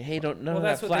 man. Like, hey, don't none Well, of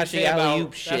that's that what they flashy say about- alley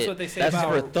oop that's shit. what they say That's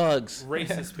about- for thugs.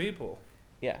 Racist people.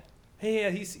 Yeah. Hey, yeah,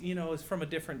 he's is from a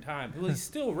different time. Well, he's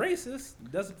still racist.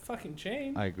 Doesn't fucking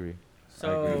change. I agree.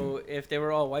 So if they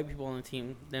were all white people on the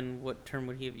team, then what term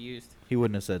would he have used? He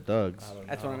wouldn't have said thugs. I don't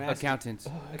That's know. what I'm asking. accountants.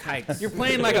 Kites. You're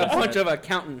playing like a bunch of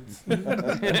accountants. And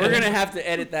we're gonna have to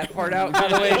edit that part out, by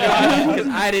the way, Josh, because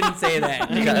I didn't say that.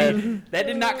 That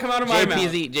did not come out of my mouth.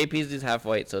 JP's is half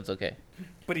white, so it's okay.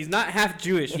 But he's not half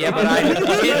Jewish. Yeah, but I didn't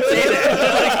say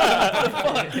that.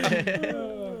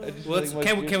 Well,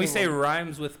 can we say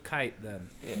rhymes with kite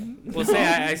then? We'll say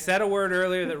I said a word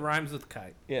earlier that rhymes with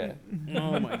kite. Yeah.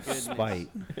 Oh my goodness. Spite.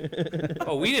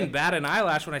 Oh, we didn't bat an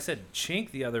eyelash when I said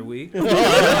chink the other week.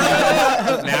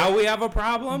 Now we have a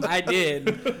problem. I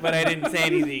did, but I didn't say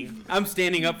anything. I'm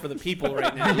standing up for the people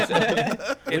right now.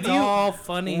 It's all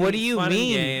funny. what do you fun and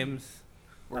mean? Games.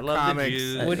 I love comics. the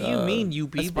Jews. What do you mean, you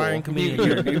people? Aspiring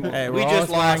comedian. Hey, We we're all just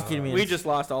aspiring lost. comedians. We just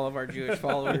lost all of our Jewish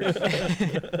followers.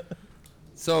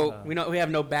 So We know we have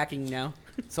no backing now.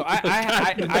 so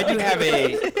I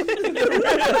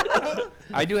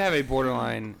do have a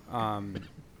borderline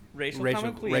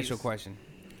racial question.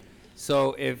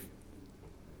 So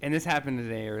and this happened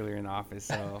today earlier in the office.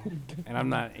 So and I'm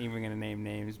not even gonna name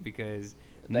names because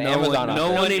The Amazon no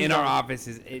office. one names in our on- office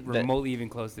is remotely even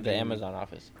close to The being, Amazon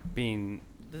office. being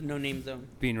There's no name zone.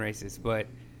 being racist, but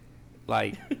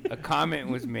like a comment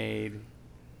was made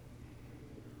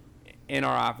in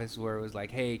our office where it was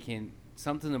like, "Hey, can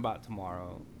something about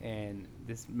tomorrow?" And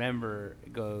this member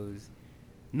goes,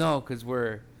 "No, because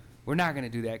we're not gonna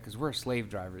do that because we're slave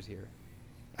drivers here,"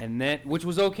 and then which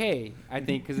was okay, I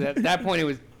think, because at that point it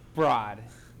was broad.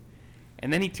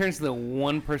 And then he turns to the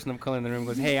one person of color in the room and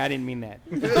goes, "Hey, I didn't mean that."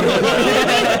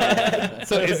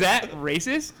 So is that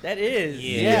racist? That is.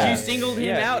 Yeah. Because you singled him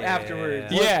Yeah. out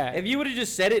afterwards. Yeah. If you would have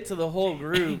just said it to the whole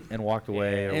group And walked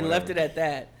away. Or and left it at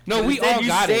that. No, But we instead all you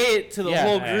got say it. it to the Yeah.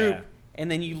 whole Yeah. group, and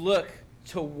then you look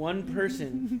to one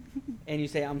person and you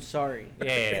say, "I'm sorry.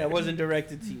 Yeah. That wasn't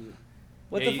directed to you."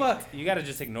 What Yeah, the fuck? You got to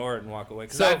just ignore it and walk away.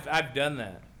 Because So- I've done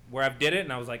that where I've did it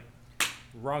and I was like,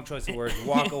 wrong choice of words.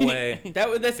 Walk away.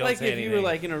 That's Don't like say if you were anything.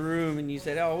 like in a room and you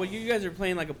said, "Oh, well, you guys are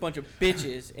playing like a bunch of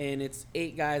bitches," and it's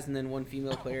 8 guys and then 1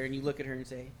 female player, and you look at her and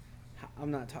say,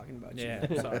 "I'm not talking about you."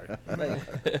 Yeah, sorry.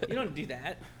 Like, you don't do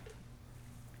that.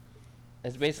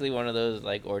 It's basically one of those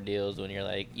like ordeals when you're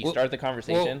like, you Well- start the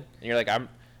conversation well- and you're like,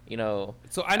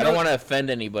 So I don't want to offend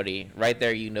anybody. Right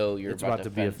there, you're It's about, about to to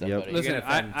be a- offend yep. somebody. Listen, You're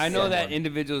gonna offend I know that someone.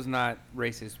 individual's not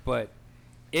racist, but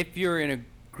if you're in a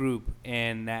group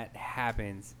and that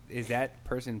happens, is that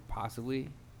person possibly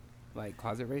like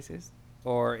closet racist,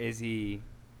 or is he?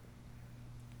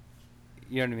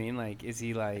 You know what I mean? Like, is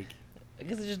he like? I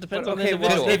guess it just depends But, on okay, the well,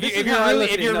 individual. if If, this is you're how I really, look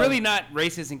if at it, you're no. really not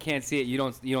racist and can't see it, you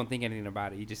don't think anything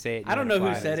about it. You just say it. and I don't let know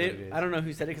who fly. said That's it. what is. I don't know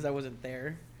who said it because I wasn't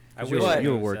there. I You wish were- I you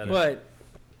were would've working. said it. But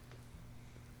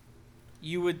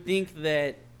you would think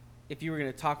that if you were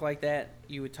going to talk like that,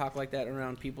 you would talk like that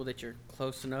around people that you're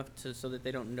close enough to so that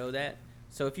they don't know that.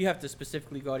 So if you have to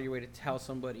specifically go out of your way to tell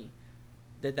somebody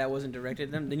that wasn't directed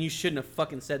at them, then you shouldn't have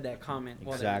fucking said that comment.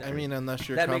 while they were Exactly. I mean, unless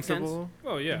you're That makes sense? comfortable.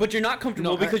 Oh yeah. there. But you're not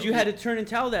comfortable No, I- because you had to turn and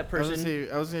tell that I was person.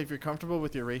 gonna say if you're comfortable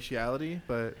with your raciality,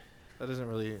 but that doesn't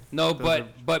really. No, Those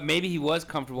but maybe he was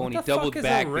comfortable What and he the fuck doubled is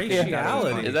back. a because he thought it was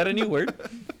raciality? funny. Is that a new word?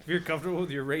 If you're comfortable with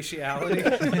your raciality,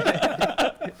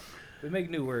 we make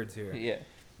new words here. Yeah.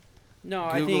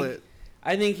 No, Google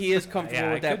I think he is comfortable Yeah,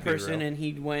 with it that could be person, real. and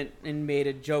he went and made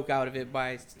a joke out of it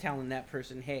by telling that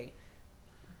person, "Hey,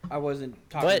 I wasn't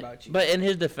talking about you." But in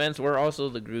his defense, we're also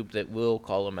the group that will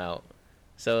call him out.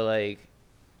 So like,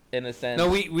 in a sense. No,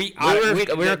 we we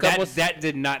were a couple. that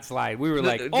did not slide. We were No,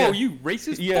 like, yeah. "Oh, you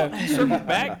racist? Yeah. Fuck, you circled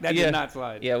back." That Yeah. did not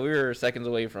slide. Yeah, we were seconds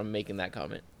away from making that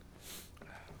comment.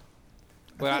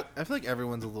 But I feel like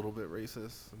everyone's a little bit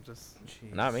racist. I'm just.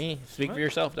 Not me. Speak for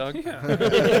yourself, dog.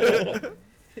 Yeah.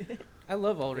 I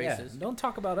love all Yeah, races. don't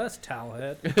talk about us,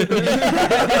 towelhead.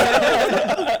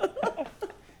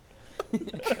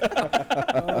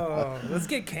 Oh, let's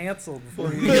get canceled before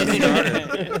we get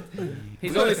started.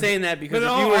 He's only saying that because But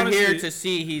if in you all were honesty- here to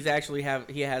see, he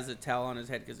has a towel on his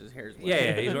head because his hair's wet.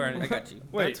 Yeah, he's wearing. I got you.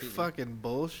 That's That's fucking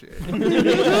bullshit. I'm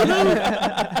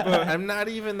not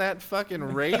even that fucking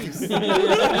race.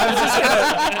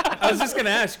 I was just gonna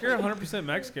ask. You're 100%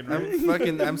 Mexican,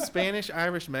 right? I'm Spanish,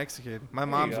 Irish, Mexican. My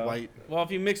mom's go. white. Well,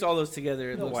 if you mix all those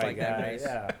together, it The looks white like that guy, race.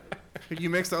 yeah. You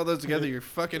mix all those together, you're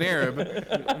fucking Arab.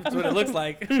 That's what it looks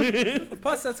like.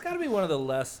 Plus, that's got to be one of the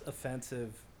less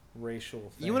offensive racial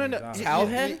things. You want to know? honestly.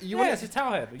 Towelhead? You Yeah, want it's a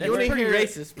towelhead. That's wanna pretty hear-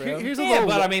 racist, bro. Here's a Yeah, little.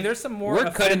 but I mean, there's some more.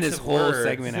 we're cutting this offensive whole words.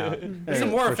 segment out. There's some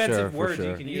more For offensive sure, for words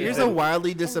sure. you can use. Here's a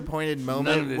wildly disappointed of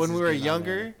moment this when is we were good on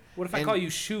younger. What if I and- call you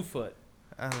shoefoot?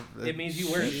 Uh, It means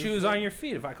you wear shoes on your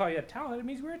feet. If I call you a towel, it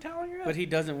means you wear a towel on your head. But he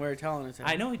doesn't wear a towel on his head.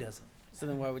 I know he doesn't So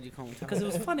then why would you call him towel? because it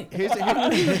was funny.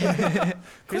 Clearly.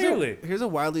 Clearly. Here's a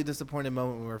wildly disappointed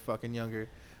moment when we were fucking younger.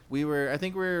 I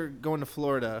think we were going to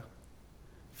Florida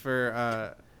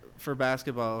for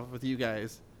basketball with you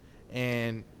guys,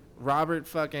 and Robert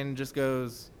fucking just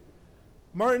goes,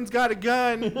 "Martin's got a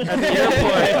gun" at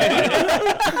the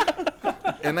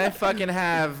airport, and I fucking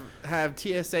have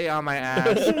TSA on my ass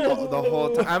the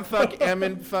whole time. I'm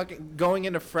in fucking going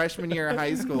into freshman year of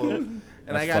high school, and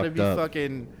I That's gotta fucked be up.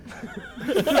 fucking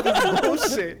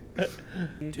bullshit.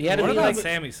 He had to What be about like,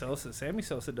 Sammy Sosa? Sammy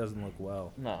Sosa doesn't look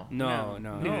well. no. No.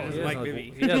 No, he he doesn't doesn't look- look,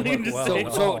 he doesn't look well.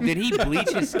 at So all. did he bleach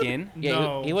his skin, Yeah,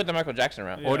 No. he went the Michael Jackson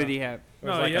route. Yeah. or did he have?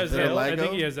 No, like he a has that, I vitiligo?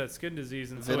 think he has that skin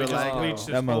disease, and so he just Vitiligo. bleached his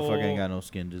That motherfucker whole- ain't got no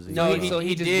skin disease. No, So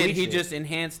he just did. bleached He it. just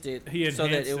enhanced it He so that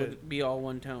enhanced it it. would be all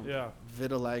one tone. Yeah.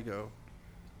 Vitiligo.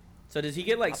 So does he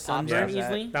get like pop sunburn that.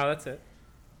 easily? No, that's it.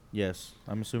 Yes,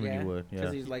 I'm assuming he would.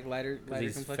 Because Yeah, he's like lighter Because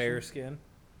he's complexion. fair skin.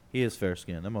 he is fair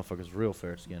skin. That motherfucker's real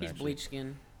fair skin. He's actually. bleached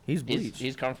skin. He's bleached.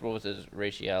 He's comfortable with his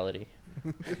raciality.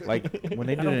 Like when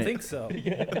they I did don't it, think so.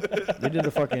 they did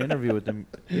a fucking interview with him.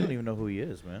 You don't even know who he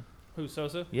is, man. Who,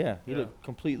 Sosa? Yeah, he Yeah. looked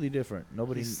completely different.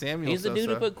 Nobody. He's Samuel He's the dude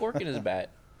who Sosa. put cork in his bat.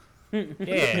 Yeah,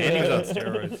 and he was on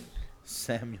steroids.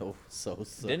 Samuel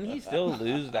Sosa. Didn't he still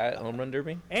lose that home run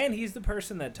derby? And he's the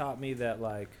person that taught me that,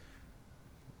 like,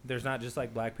 there's not just,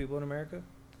 like, black people in America.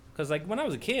 Because, like, when I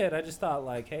was a kid, I just thought,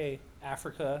 like, hey,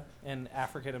 Africa and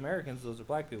African Americans, those are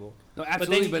black people. No,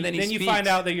 absolutely. But then, then you find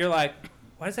out that you're like,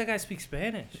 why does that guy speak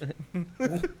Spanish?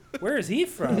 Where is he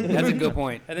from? That's a good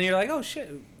point. And then you're like, oh, shit,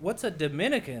 what's a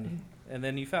Dominican? And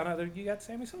then you found out that you got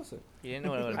Sammy Sosa. You didn't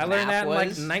know what I learned that in, like,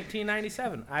 was?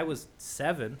 1997. I was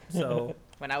 7, so...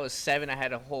 When I was 7, I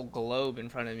had a whole globe in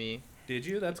front of me. Did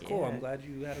you? That's cool. Yeah. I'm glad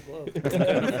you had a globe. You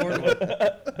couldn't afford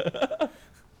one.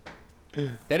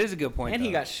 That is a good point. And he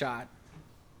though. got shot.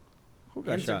 Who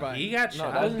got and shot? survived. He got No,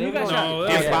 shot. that was Who David got Ortiz. shot? No, Big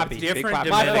that's Poppy. Different Big Poppy.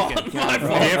 My Dominican. fault. My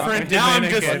fault. Different Now I'm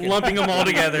just Dominican. lumping them all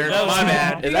together. My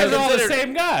bad. Is You guys that are all the considered?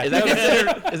 same guy. Is that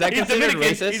considered? Is that He's considered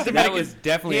Dominican. racist? He's That was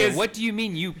definitely. He A, is- what do you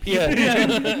mean you? Yeah.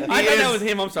 I thought that was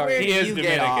him. I'm sorry. He is you get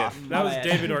Dominican. off? That My was bad.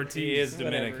 David Ortiz. He is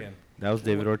Whatever. Dominican. That was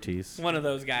David Ortiz. One of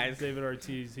those guys. David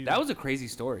Ortiz. He's That was a crazy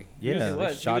story. Yeah, He they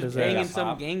was. shot He was his banging ass.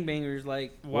 some gangbangers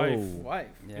like wife. Whoa. wife.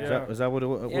 Yeah. Is that what it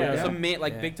was? Yeah, some man,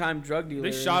 like Yeah. big time drug dealer.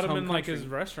 They shot him his in home like his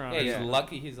country. restaurant. Yeah, he's Yeah.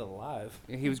 lucky he's alive.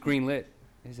 He was green lit.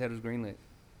 His head was green lit.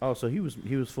 Oh, so he was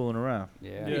fooling around.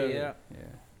 Yeah. Yeah. Yeah.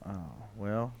 Oh,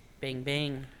 well. Bang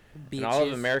bang. And all of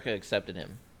Bitches. America accepted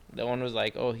him. No one was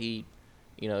like, oh, he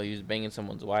was banging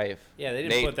someone's wife. Yeah, they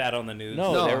didn't They- put that on the news.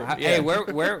 No, No, they were- hey, yeah.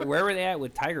 where were they at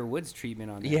with Tiger Woods'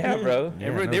 treatment on that? Yeah, bro. Yeah,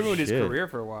 Everyone, no they ruined his shit. career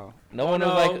for a while. No one was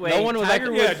no, like, wait, no one was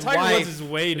Tiger like, Yeah, Woods' Tiger wife- Woods is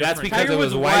way different. That's because Tiger it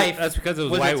was Woods' white. wife That's because it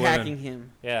was was white attacking women.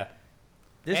 him. Yeah.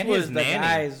 This And was his the nanny.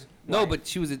 guy's. No, wife. but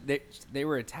she was they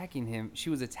were attacking him. She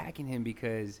was attacking him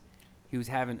because he was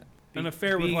having. an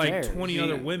affair with being like fair. 20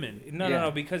 other women. No, Yeah.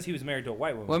 no, because he was married to a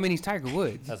white woman. Well, I mean, he's Tiger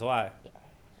Woods. That's why.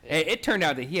 It turned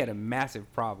out that he had a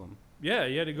massive problem. Yeah,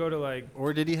 you had to go to like.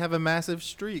 Or did he have a massive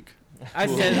streak? I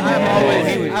said He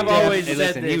I've was- always hey, said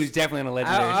listen, this. he was definitely on a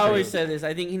legendary. I always streak. said this.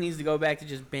 I think he needs to go back to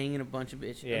just banging a bunch of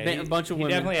bitches, Yeah, a bunch of he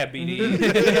women, definitely had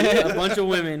BD. a bunch of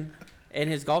women, and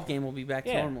his golf game will be back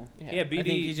to Yeah. normal. Yeah, I think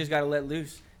he's BD. just got to let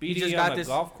loose. He BD just on got the this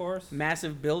golf course.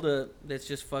 massive buildup that's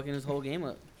just fucking his whole game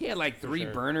up. He had like 3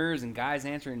 sure. burners and guys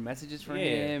answering messages from Yeah.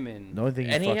 him, and The only thing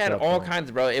and he fucked had up, all though- kinds,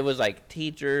 bro. It was like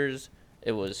teachers,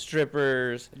 it was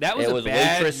strippers, that was it a was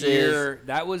bad waitresses. year.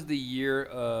 That was the year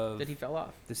of That he fell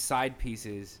off. the side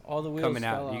pieces All the wheels coming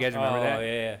fell out. off. You guys remember oh, that?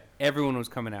 yeah. Everyone was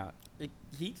coming out.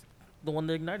 He's the one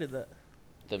that ignited that.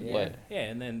 The Yeah. what? Yeah,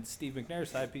 and then Steve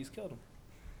McNair's side piece killed him.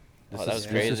 Oh, that was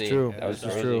This crazy. is true. That was This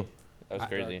is crazy. true. That was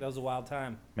crazy. That was a wild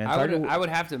time. Man, I Tiger would, Wo- I would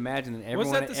have to imagine that Was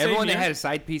everyone, that the same everyone that year? had a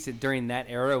side piece during that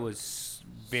era was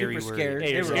very Super worried. scared. Hey,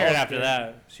 They you're were scared all after scared.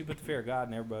 that. She put the fear of God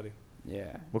in everybody. Yeah.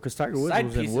 Well, because Tiger Woods Side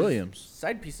was in pieces- Williams.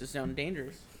 Side pieces sound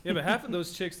dangerous. Yeah, but half of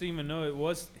those chicks didn't even know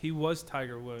he was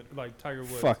Tiger Wood, like Tiger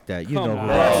Woods. Fuck that. You Come know on. who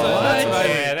That's it was. what-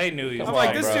 Yeah, they knew he was. I'm Come like,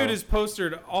 on, this bro. dude is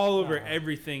postered all over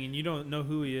everything, and you don't know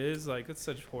who he is. Like, that's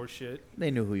such horseshit. They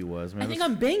knew who he was, man. I think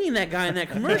I'm banging that guy in that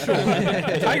commercial.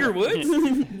 Tiger Woods?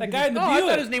 That guy in the Oh, I Buick.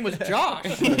 thought his name was Josh.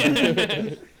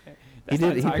 That's He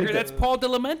not did- he Tiger. picked That's Paul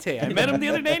Delamente. I met him the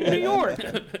other day in New York.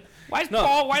 Why is No.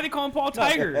 Paul? Why they call him Paul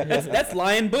Tiger? That's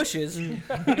Lion Bushes. He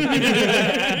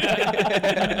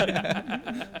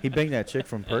banged that chick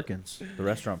from Perkins, the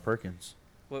restaurant Perkins.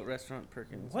 What restaurant,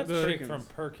 Perkins? What What's chick Perkins? from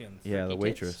Perkins? Yeah, the Tits.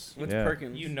 waitress. What's yeah.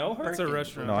 Perkins? You know her? That's a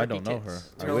restaurant. No, I don't know Turkey her.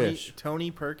 tits. I Tony, wish.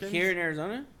 Tony Perkins? Here in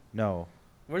Arizona? No.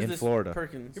 Where's In this Florida.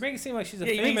 Perkins? You're making it seem like she's a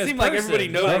Yeah, you make famous it seem like person. everybody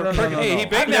knows No, her. no, no, Perkins. no, Hey, no. he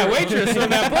Bang banged that that waitress from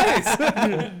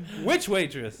that place. Which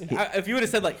waitress? If you would have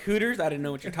said like Hooters, I didn't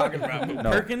know what you're talking about. But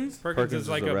No. Perkins? Perkins is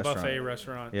like a a restaurant. buffet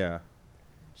restaurant. Yeah.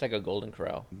 It's like a Golden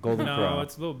Corral. Golden No, Corral.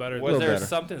 it's a little better. Was Little there better.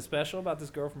 something special about this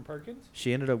girl from Perkins?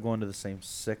 She ended up going to the same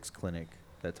sex clinic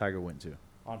that Tiger went to.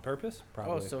 On purpose?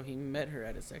 Oh, so he met her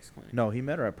at a sex clinic. No, he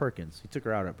met her at Perkins. He took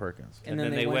her out at Perkins. And then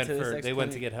they went to the sex they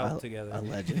went to clinic. get help Al- together.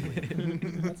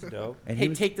 Allegedly. That's dope. And Hey, he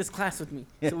was, take this class with me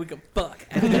so we can fuck.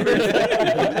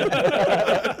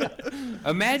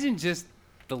 Imagine just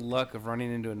the luck of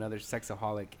running into another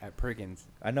sexaholic at Perkins.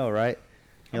 I know, right?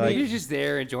 You're You're like, just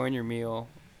there enjoying your meal,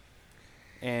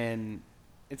 and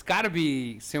it's got to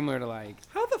be similar to like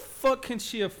How the fuck can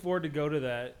she afford to go to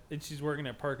that and she's working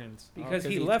at Perkins? Because 'cause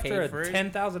he he left paid her a for it?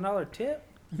 $10,000 tip?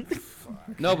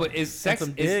 no, but is sex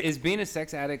some dick. is being a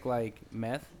sex addict like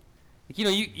meth? Like, you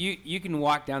know, you can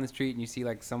walk down the street and you see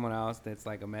like someone else that's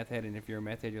like a meth head, and if you're a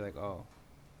meth head, you're like, oh.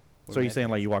 we're so you're meth saying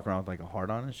like you walk around with like a heart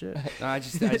on and shit? No, I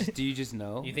just do you just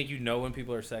know? You think you know when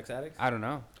people are sex addicts? I don't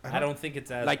know. I don't think it's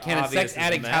as Like, can a obvious sex as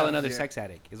addict the tell meth. another Yeah. sex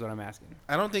addict? Is what I'm asking.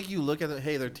 I don't think you look at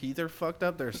hey, their teeth are fucked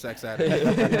up. They're a sex addict.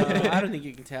 No, I don't think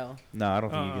you can tell. No, I don't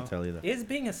think you Uh-uh. can tell either. Is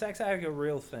being a sex addict a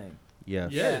real thing?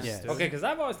 Yes. Yes. Yes. dude. Okay, because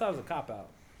I've always thought it was a cop-out.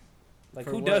 Like,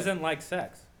 For who what? doesn't like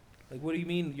sex? Like, what do you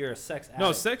mean you're a sex addict?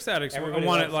 No, sex addicts Everybody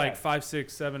want it loves like sex. 5,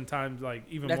 6, 7 times, like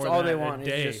even That's more all than they that want. a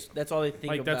day. It's just, that's all they think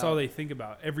Like about. that's all they think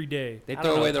about every day. They I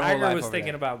throw don't away know. their whole Tiger life was over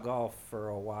thinking that. about golf for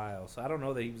a while, so I don't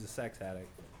know that he was a sex addict.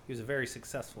 He was a very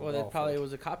successful Well, golfer. that probably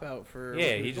was a cop out for. Yeah,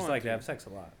 what he was just going liked to through. have sex a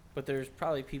lot. But there's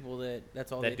probably people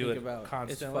that's all That they do think it about.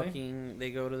 constantly? It's fucking.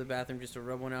 They go to the bathroom just to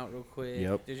rub one out real quick.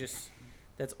 Yep. They're just.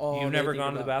 That's all. You've they never think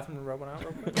gone to the about. bathroom and rub one out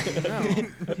real quick?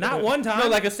 No. Not one time. No,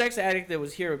 like a sex addict that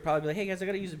was here would probably be like, "Hey guys, I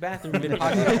gotta use the bathroom." And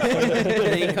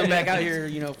then you come back out here,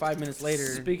 5 minutes later.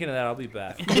 Speaking of that, I'll be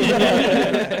back.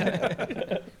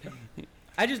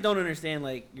 I just don't understand.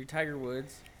 Like, you're Tiger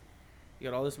Woods. You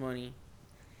got all this money.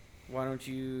 Why don't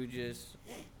you just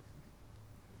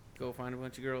go find a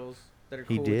bunch of girls that are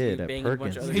He cool did with you, at bang a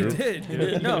bunch of Perkins, other He dude. girls?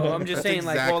 did. Dude. No, I'm just That's saying,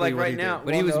 like, exactly well, like what right he did. now.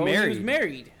 But he was no, married. He was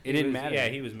married. It didn't was- matter. Yeah,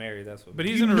 he was married. That's what. But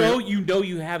he's You in a know,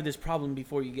 you have this problem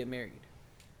before you get married.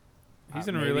 he's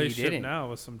in a Maybe he relationship didn't. now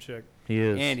with some chick. He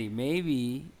is. Andy,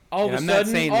 maybe. All of and a I'm not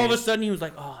sudden, saying all of a this. sudden, he was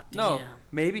like, "Oh, damn." No,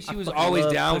 maybe she I was fucking always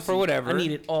love down pussy. for whatever. I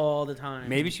need it all the time.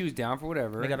 Maybe she was down for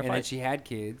whatever, They gotta and then fight. she had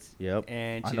kids, Yep.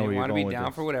 and I she know where didn't you're want to be going with down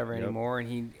this. for whatever Yep. anymore, and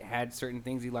he had certain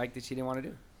things he liked that she didn't want to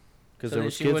do. Because so there then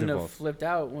was she kids wouldn't have involved. flipped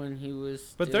out when he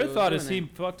was. But their still thought doing is he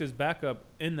that. fucked his back up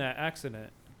in that accident.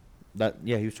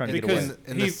 Yeah, he was trying to get Because away.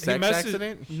 In the sex messes-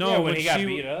 accident? No, Yeah, when when he got she-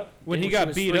 beat up. When Yeah, he she got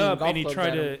was beat swinging up golf and he clubs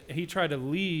tried at to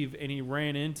leave and he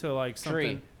ran into like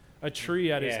something, a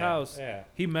tree at his Yeah, house. Yeah.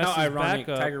 He messed How his ironic!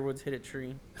 back up. Tiger Woods hit a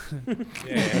tree.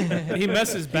 Yeah. He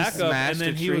messed his back up, and smashed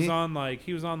then a he was tree? on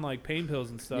like pain pills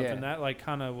and stuff, Yeah. and that like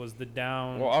kind of was the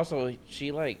down. Well, also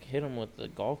she like hit him with the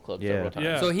golf club Yeah. several times.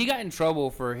 Yeah. So he got in trouble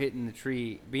for hitting the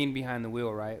tree, being behind the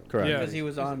wheel, right? Correct. Yeah. Because he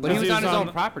was on. But he was He on was his own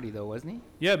on- property, though, wasn't he?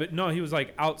 Yeah, but no, he was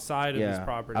like outside of his Yeah,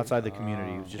 property, outside the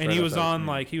community. He was just and right he was outside the on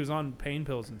community. like he was on pain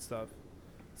pills and stuff,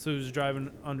 so he was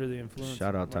driving under the influence.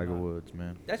 Shout out and Tiger whatnot. Woods,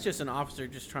 man. That's just an officer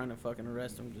just trying to fucking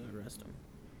arrest him. Just arrest him.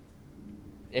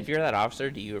 If you're that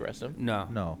officer, do you arrest him? No.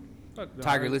 No. Fuck no.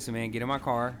 Tiger, listen, man, get in my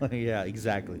car. Yeah,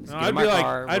 exactly. No, get I'd in my be like,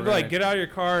 car, I'd we're be like, gonna- get out of your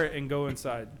car and go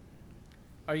inside,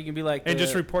 Or you can be like. and the-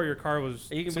 just report your car was.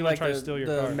 You can be someone like tried the, to steal your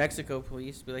the car. Mexico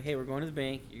police. Be like, hey, we're going to the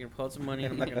bank. You're gonna pull out some money,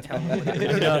 and I'm not gonna tell them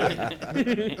what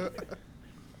it is.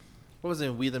 What was it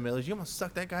in We the Millers? You almost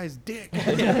sucked that guy's dick.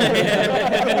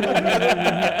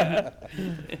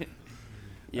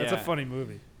 That's a funny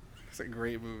movie. It's a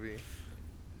great movie.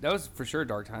 That was for sure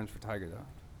dark times for Tiger, though.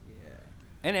 Yeah.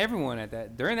 And everyone at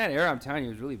that. During that era, I'm telling you,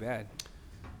 it was really bad.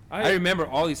 I remember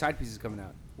all these side pieces coming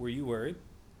out. Were you worried?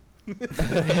 At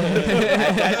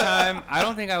that time, I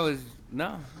don't think I was.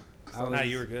 No. I was, Nah,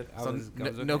 you were good. I So was, I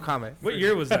was no okay. comment. What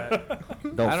year was that?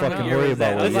 Don't I don't fucking know. worry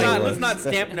about what Let's year not it let's was. not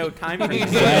stamp no time. Nobody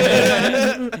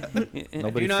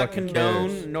Do not fucking condone,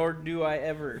 cares. nor do I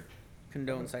ever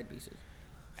condone side pieces.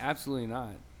 Absolutely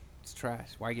not. It's trash.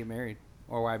 Why get married?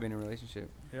 Or why be in a relationship?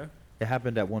 It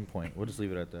happened at one point. We'll just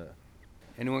leave it at that.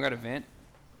 Anyone got a vent?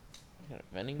 You got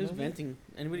a vending Who's movie? venting?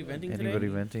 Anybody venting Anybody today?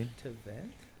 venting? To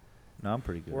vent? No, I'm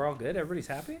pretty good. We're all good. Everybody's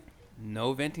happy.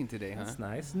 No venting today, huh? That's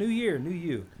nice. New year, new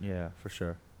you. Yeah, for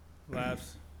sure.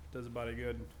 Laughs. Does a body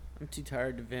good. I'm too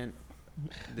tired to vent.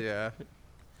 Yeah.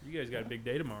 You guys got a big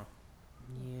day tomorrow.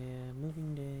 Yeah,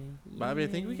 moving day. Bobby, I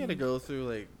think we Yay. gotta go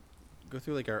through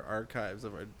our archives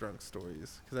of our drunk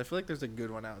stories because I feel like there's a good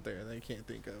one out there that I can't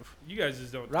think of. You guys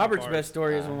just don't. take Robert's ours. best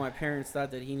story is when my parents thought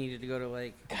that he needed to go to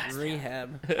like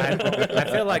rehab. I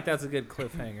feel like that's a good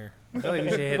cliffhanger. I feel like we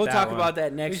should hit We'll that talk one. about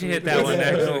that next should week. hit that one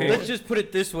next week. Let's just put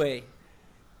it this way.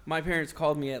 My parents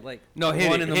called me at like No, hit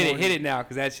 1 it, in the hit it, morning. hit it now,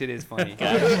 because that shit is funny.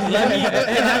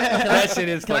 That shit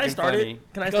is Can I fucking start funny.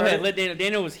 it? Can I Go start ahead. it? Let Daniel.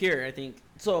 Daniel was here, I think.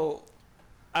 So,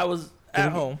 I was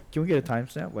at home. Can we get a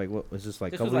timestamp? Like, what was this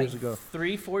like a This was couple like years ago? 4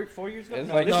 years ago. It's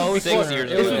No, like this was 6 before. years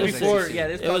This ago. was before. Six Yeah,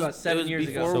 this It was was- about 7 it was years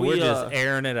before ago. So we, we're just uh,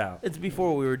 airing it out. It's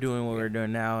before we were doing what we were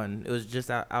doing now, and it was just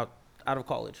out of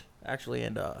college actually.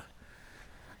 And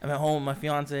I'm at home with my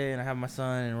fiance, and I have my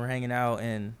son, and we're hanging out.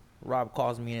 And Rob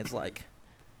calls me, and it's like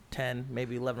 10,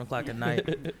 maybe 11 o'clock at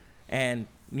night, and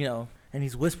and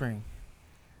he's whispering,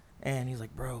 and he's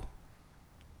like, "Bro."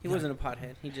 He wasn't a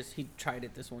pothead. He tried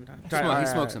it this one time. He Try- smoked, all he right,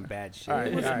 smoked all right. some bad shit. All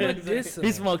right, all right.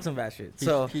 He smoked some bad shit.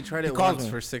 So he tried he it calls once me.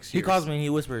 for 6 years. He calls me and he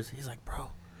whispers, he's like,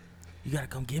 "Bro, you gotta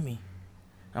come get me."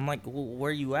 I'm like, well,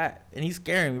 "Where you at?" And he's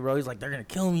scaring me, bro. He's like, "They're gonna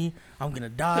kill me. I'm gonna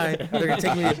die. They're gonna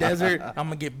take me to the desert. I'm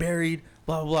gonna get buried.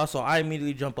 Blah blah blah." So I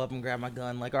immediately jump up and grab my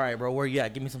gun. Like, "All right, bro, where you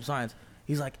at? Give me some signs."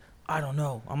 He's like, "I don't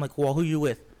know." I'm like, "Well, who you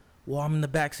with?" "Well, I'm in the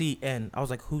back seat." And I was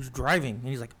like, "Who's driving?" And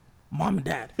he's like, "Mom and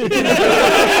Dad." I'm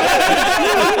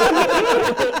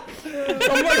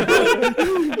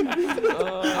like,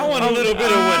 I want a little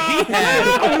bit of what he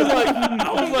had.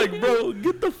 I was like, "Bro,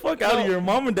 get the fuck out of here.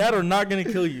 Mom and Dad are not gonna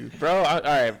kill you." Bro, all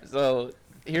right. So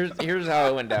here's how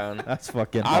it went down. That's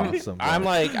fucking I'm awesome. bro. I'm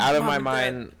like out of my Mom and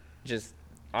Dad. mind, just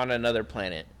on another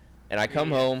planet, and I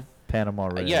come home. Panama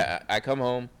Red. Yeah, I come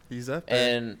home He's up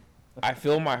there. and I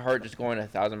feel my heart just going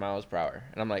 1,000 miles per hour,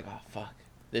 and I'm like, "Oh fuck,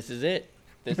 this is it.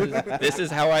 This is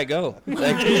how I go."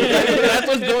 Like, that's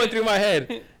what's going through my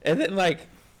head, and then like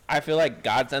I feel like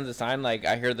God sends a sign. Like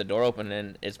I hear the door open,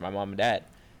 and it's my mom and dad,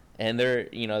 and they're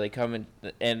they come in,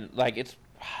 and like it's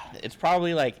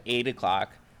probably like 8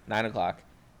 o'clock, 9 o'clock,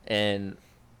 and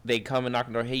they come and knock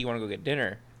on the door. "Hey, you want to go get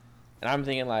dinner?" And I'm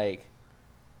thinking like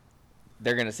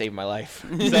they're gonna save my life.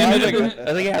 So I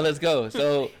was like, "Yeah, let's go."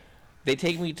 So they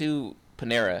take me to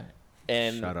Panera,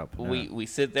 And Shut up. we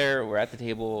sit there. We're at the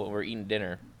table. We're eating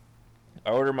dinner.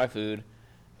 I order my food,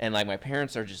 and like my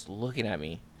parents are just looking at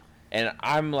me, and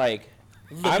I'm like,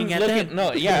 I'm looking.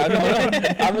 No, yeah, no,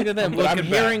 I'm looking at them, but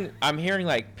I'm hearing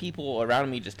like people around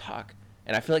me just talk,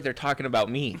 and I feel like they're talking about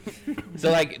me.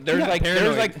 So like there's like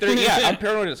I'm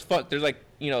paranoid as fuck. There's like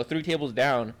 3 tables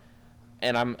down,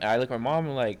 and I look at my mom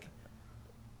and like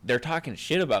they're talking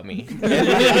shit about me,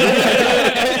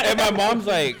 and my mom's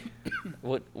like,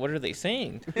 what are they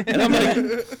saying? And I'm like,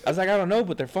 I was like, I don't know,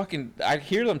 but they're fucking. I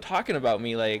hear them talking about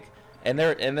me, like, and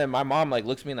then my mom like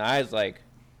looks me in the eyes like,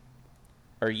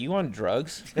 are you on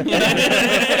drugs? and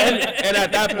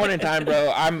at that point in time,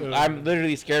 bro, I'm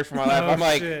literally scared for my life.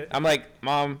 I'm like,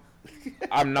 Mom,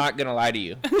 I'm not gonna lie to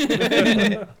you.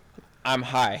 I'm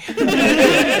high.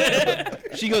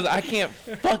 She goes, I can't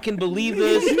fucking believe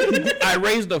this. I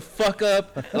raised the fuck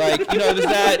up. Like, this,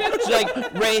 that. She's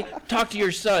like, Ray, talk to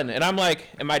your son. And I'm like,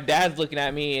 and my dad's looking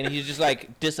at me and he's just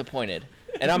like disappointed.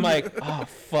 And I'm like, oh,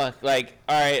 fuck. Like,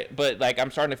 all right. But like,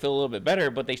 I'm starting to feel a little bit better.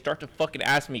 But they start to fucking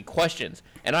ask me questions.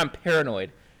 And I'm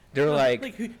paranoid. They're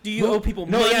like, do you owe people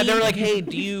money? No, yeah. They're like, hey,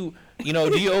 do you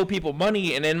owe people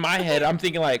money? And in my head, I'm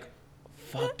thinking like,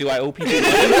 fuck, do I owe people money?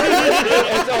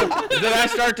 And so then I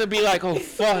start to be like, oh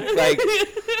fuck, like,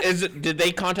 did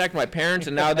they contact my parents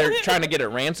and now they're trying to get a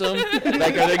ransom?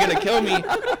 Like, are they gonna kill me?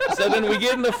 So then we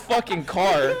get in the fucking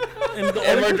car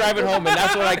and we're driving home, and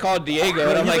that's when I called Diego,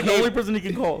 and I'm like, the hey, only person he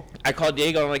can call. I called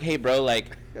Diego, and I'm like, hey, bro,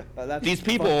 like, these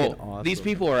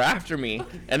people are after me,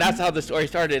 and that's how the story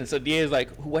started. And so Diego's like,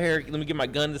 where? Let me get my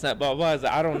gun. This, that, blah, blah. I was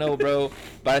like, I don't know, bro,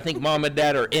 but I think mom and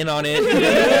dad are in on it.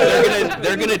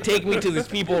 They're gonna take me to these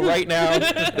people right now.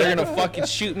 They're gonna fucking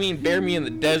shoot me and bury me in the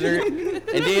desert.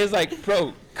 And Diego's like,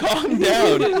 bro, calm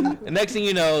down. And next thing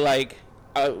you know, like,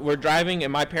 we're driving,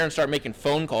 and my parents start making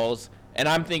phone calls. And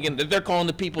I'm thinking that they're calling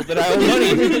the people that I owe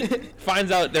money.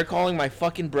 Finds out they're calling my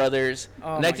fucking brothers.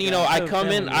 Next thing you know, I come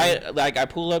in, I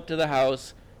pull up to the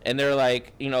house, and they're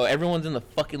like, everyone's in the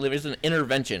fucking living. There's an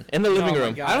intervention in the living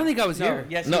room. I don't think I was here.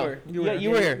 Yes, No. you were.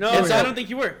 You were here. No, And I don't think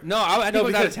you were. No, I think I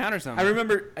was out of town or something. I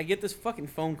remember I get this fucking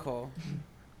phone call,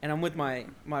 and I'm with my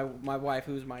wife,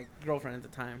 who was my girlfriend at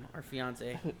the time, our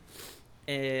fiance,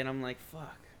 and I'm like,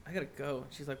 fuck, I gotta go.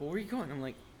 She's like, well, where are you going? I'm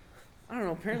like, I don't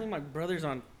know. Apparently, my brother's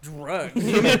on drugs.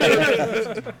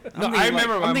 I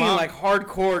remember I'm my thinking mom, like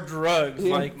hardcore drugs.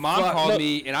 Like mom fuck. called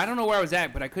me, and I don't know where I was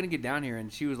at, but I couldn't get down here,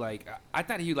 and she was like, I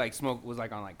thought he like was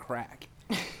like on like crack,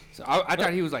 so I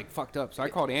thought he was like fucked up. So I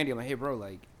called Andy. I'm like, hey, bro,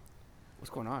 like, what's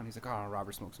going on? He's like, oh,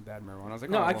 Robert smoked some bad marijuana. I was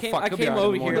like, No, oh, I well, came. fuck, I he'll be came out in the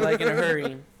over here morning. like in a hurry,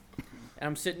 and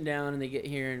I'm sitting down, and they get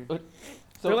here, and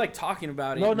they're like talking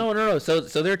about it. No. So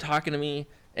they're talking to me,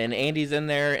 and Andy's in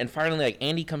there, and finally, like,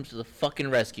 Andy comes to the fucking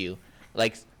rescue,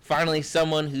 like. Finally,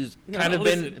 someone who's kind of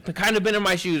been in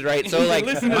my shoes, right? So like,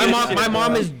 my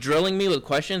mom is drilling me with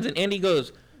questions, and Andy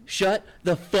goes, "Shut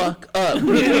the fuck up."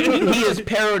 He is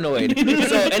paranoid.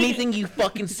 So anything you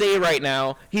fucking say right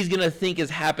now, he's gonna think is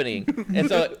happening. And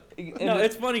so, no,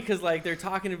 it's funny because like they're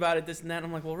talking about it, this and that. And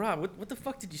I'm like, well, Rob, what the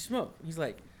fuck did you smoke? He's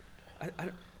like,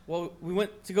 well, we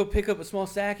went to go pick up a small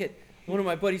sack at one of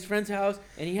my buddy's friend's house,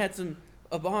 and he had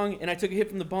a bong, and I took a hit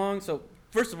from the bong. So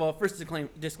first of all,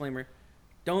 disclaimer.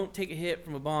 Don't take a hit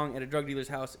from a bong at a drug dealer's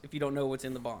house if you don't know what's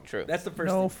in the bong. True. That's the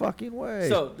first No thing. fucking way.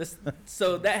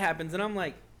 So that happens, and I'm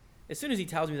like, as soon as he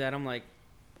tells me that, I'm like,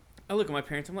 I look at my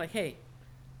parents. I'm like, hey,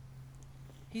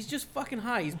 he's just fucking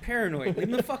high. He's paranoid. Leave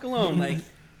him the fuck alone. Like,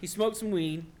 he smoked some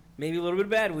weed, maybe a little bit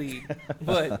of bad weed,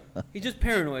 but he's just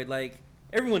paranoid. Like,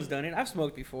 everyone's done it. I've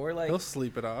smoked before. Like, He'll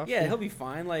sleep it off. yeah, he'll be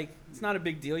fine. Like, it's not a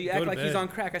big deal. You Go act to like he's bed. on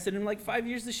crack. I said, in like 5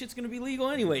 years, this shit's gonna be legal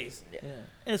anyways. Yeah.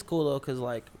 And it's cool though, cause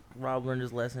like Rob learned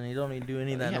his lesson. He don't need to do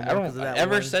any of that yeah, no I more don't. because of that.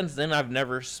 Ever one. since then, I've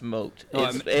never smoked. No,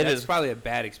 It that's is probably a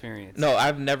bad experience. no.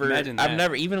 I've never. Imagine I've that.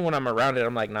 never. Even when I'm around it,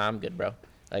 I'm like, nah, I'm good, bro.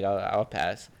 Like, I'll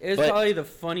pass. It was But- probably the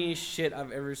funniest shit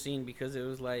I've ever seen because it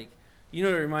was like, you know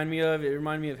what it reminded me of? It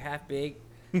reminded me of Half Baked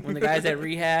when the guy's at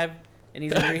rehab and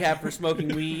he's in rehab for smoking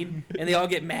weed and they all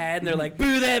get mad and they're like,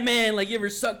 boo that man, like, you ever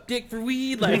suck dick for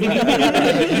weed? Like, that's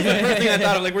the first thing I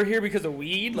thought of, like, we're here because of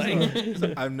weed?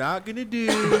 Like, I'm not gonna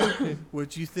do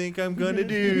what you think I'm gonna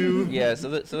do. Yeah, so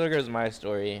there goes my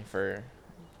story for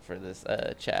this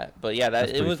chat. But yeah,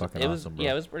 That's it pretty was fucking it was awesome, bro.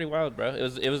 yeah, it was pretty wild, bro. It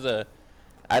was a.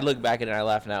 I look back at it and I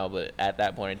laugh now, but at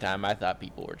that point in time, I thought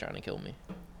people were trying to kill me.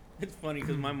 It's funny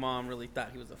because my mom really thought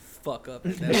he was a fuck up.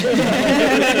 At that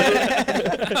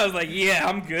I was like, yeah,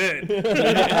 I'm good.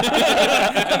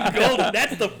 I'm golden.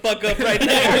 That's the fuck up right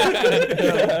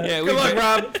there. Yeah, Come on,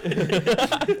 Rob.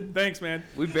 Thanks, man.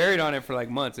 we buried on it for like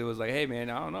months. It was like, hey man,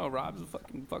 I don't know, Rob's a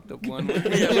fucking fucked up one.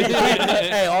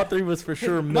 Hey, all three of us for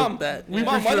sure Mom, milked that. We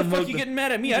Mom, for why sure the fuck milked you that. getting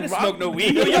mad at me? I didn't smoke no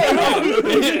weed.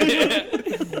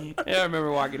 Yeah, I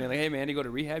remember walking in like, hey man, you go to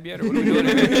rehab yet, or what are we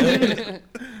doing?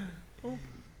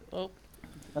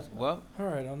 Well, All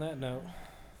right. On that note,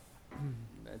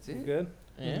 that's you it. good?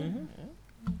 Yeah.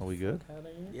 Are we good?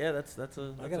 Yeah, that's a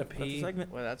I gotta that's a pee.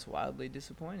 segment. Well, that's wildly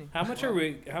disappointing. How much are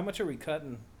we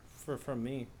cutting from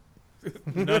me?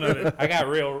 None of it. I got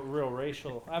real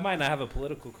racial. I might not have a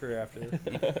political career after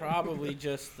this, Probably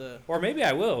just the. or maybe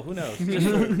I will. Who knows? Just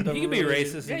the you can be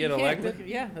racist and get elected.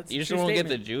 Yeah, that's You a just true won't get the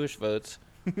statement. Jewish votes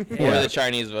or Yeah. the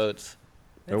Chinese votes.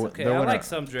 It's okay. there I went like a-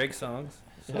 some Drake songs,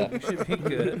 so we should be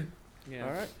good. Yeah.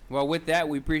 All right. Well, with that,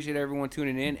 we appreciate everyone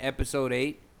tuning in. Episode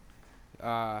 8.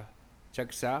 Check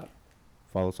us out.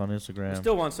 Follow us on We Instagram.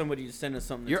 still want somebody to send us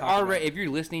something. To You're talk already, about. if you're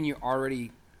listening, you're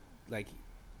already like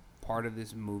part of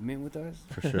this movement with us.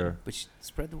 For sure. But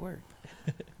spread the word.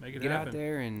 Make it Get happen. out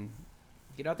there and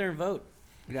Get out there and vote.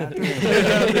 get out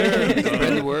there.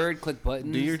 Spread the word. Click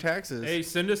buttons. Do your taxes. Hey,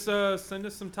 send us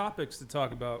some topics to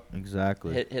talk about.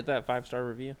 Exactly. Hit that 5-star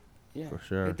review. Yeah. For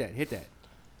sure. Hit that.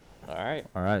 All right.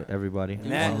 All right, everybody.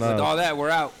 And that, One with love. all that, we're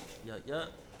out. Yeah.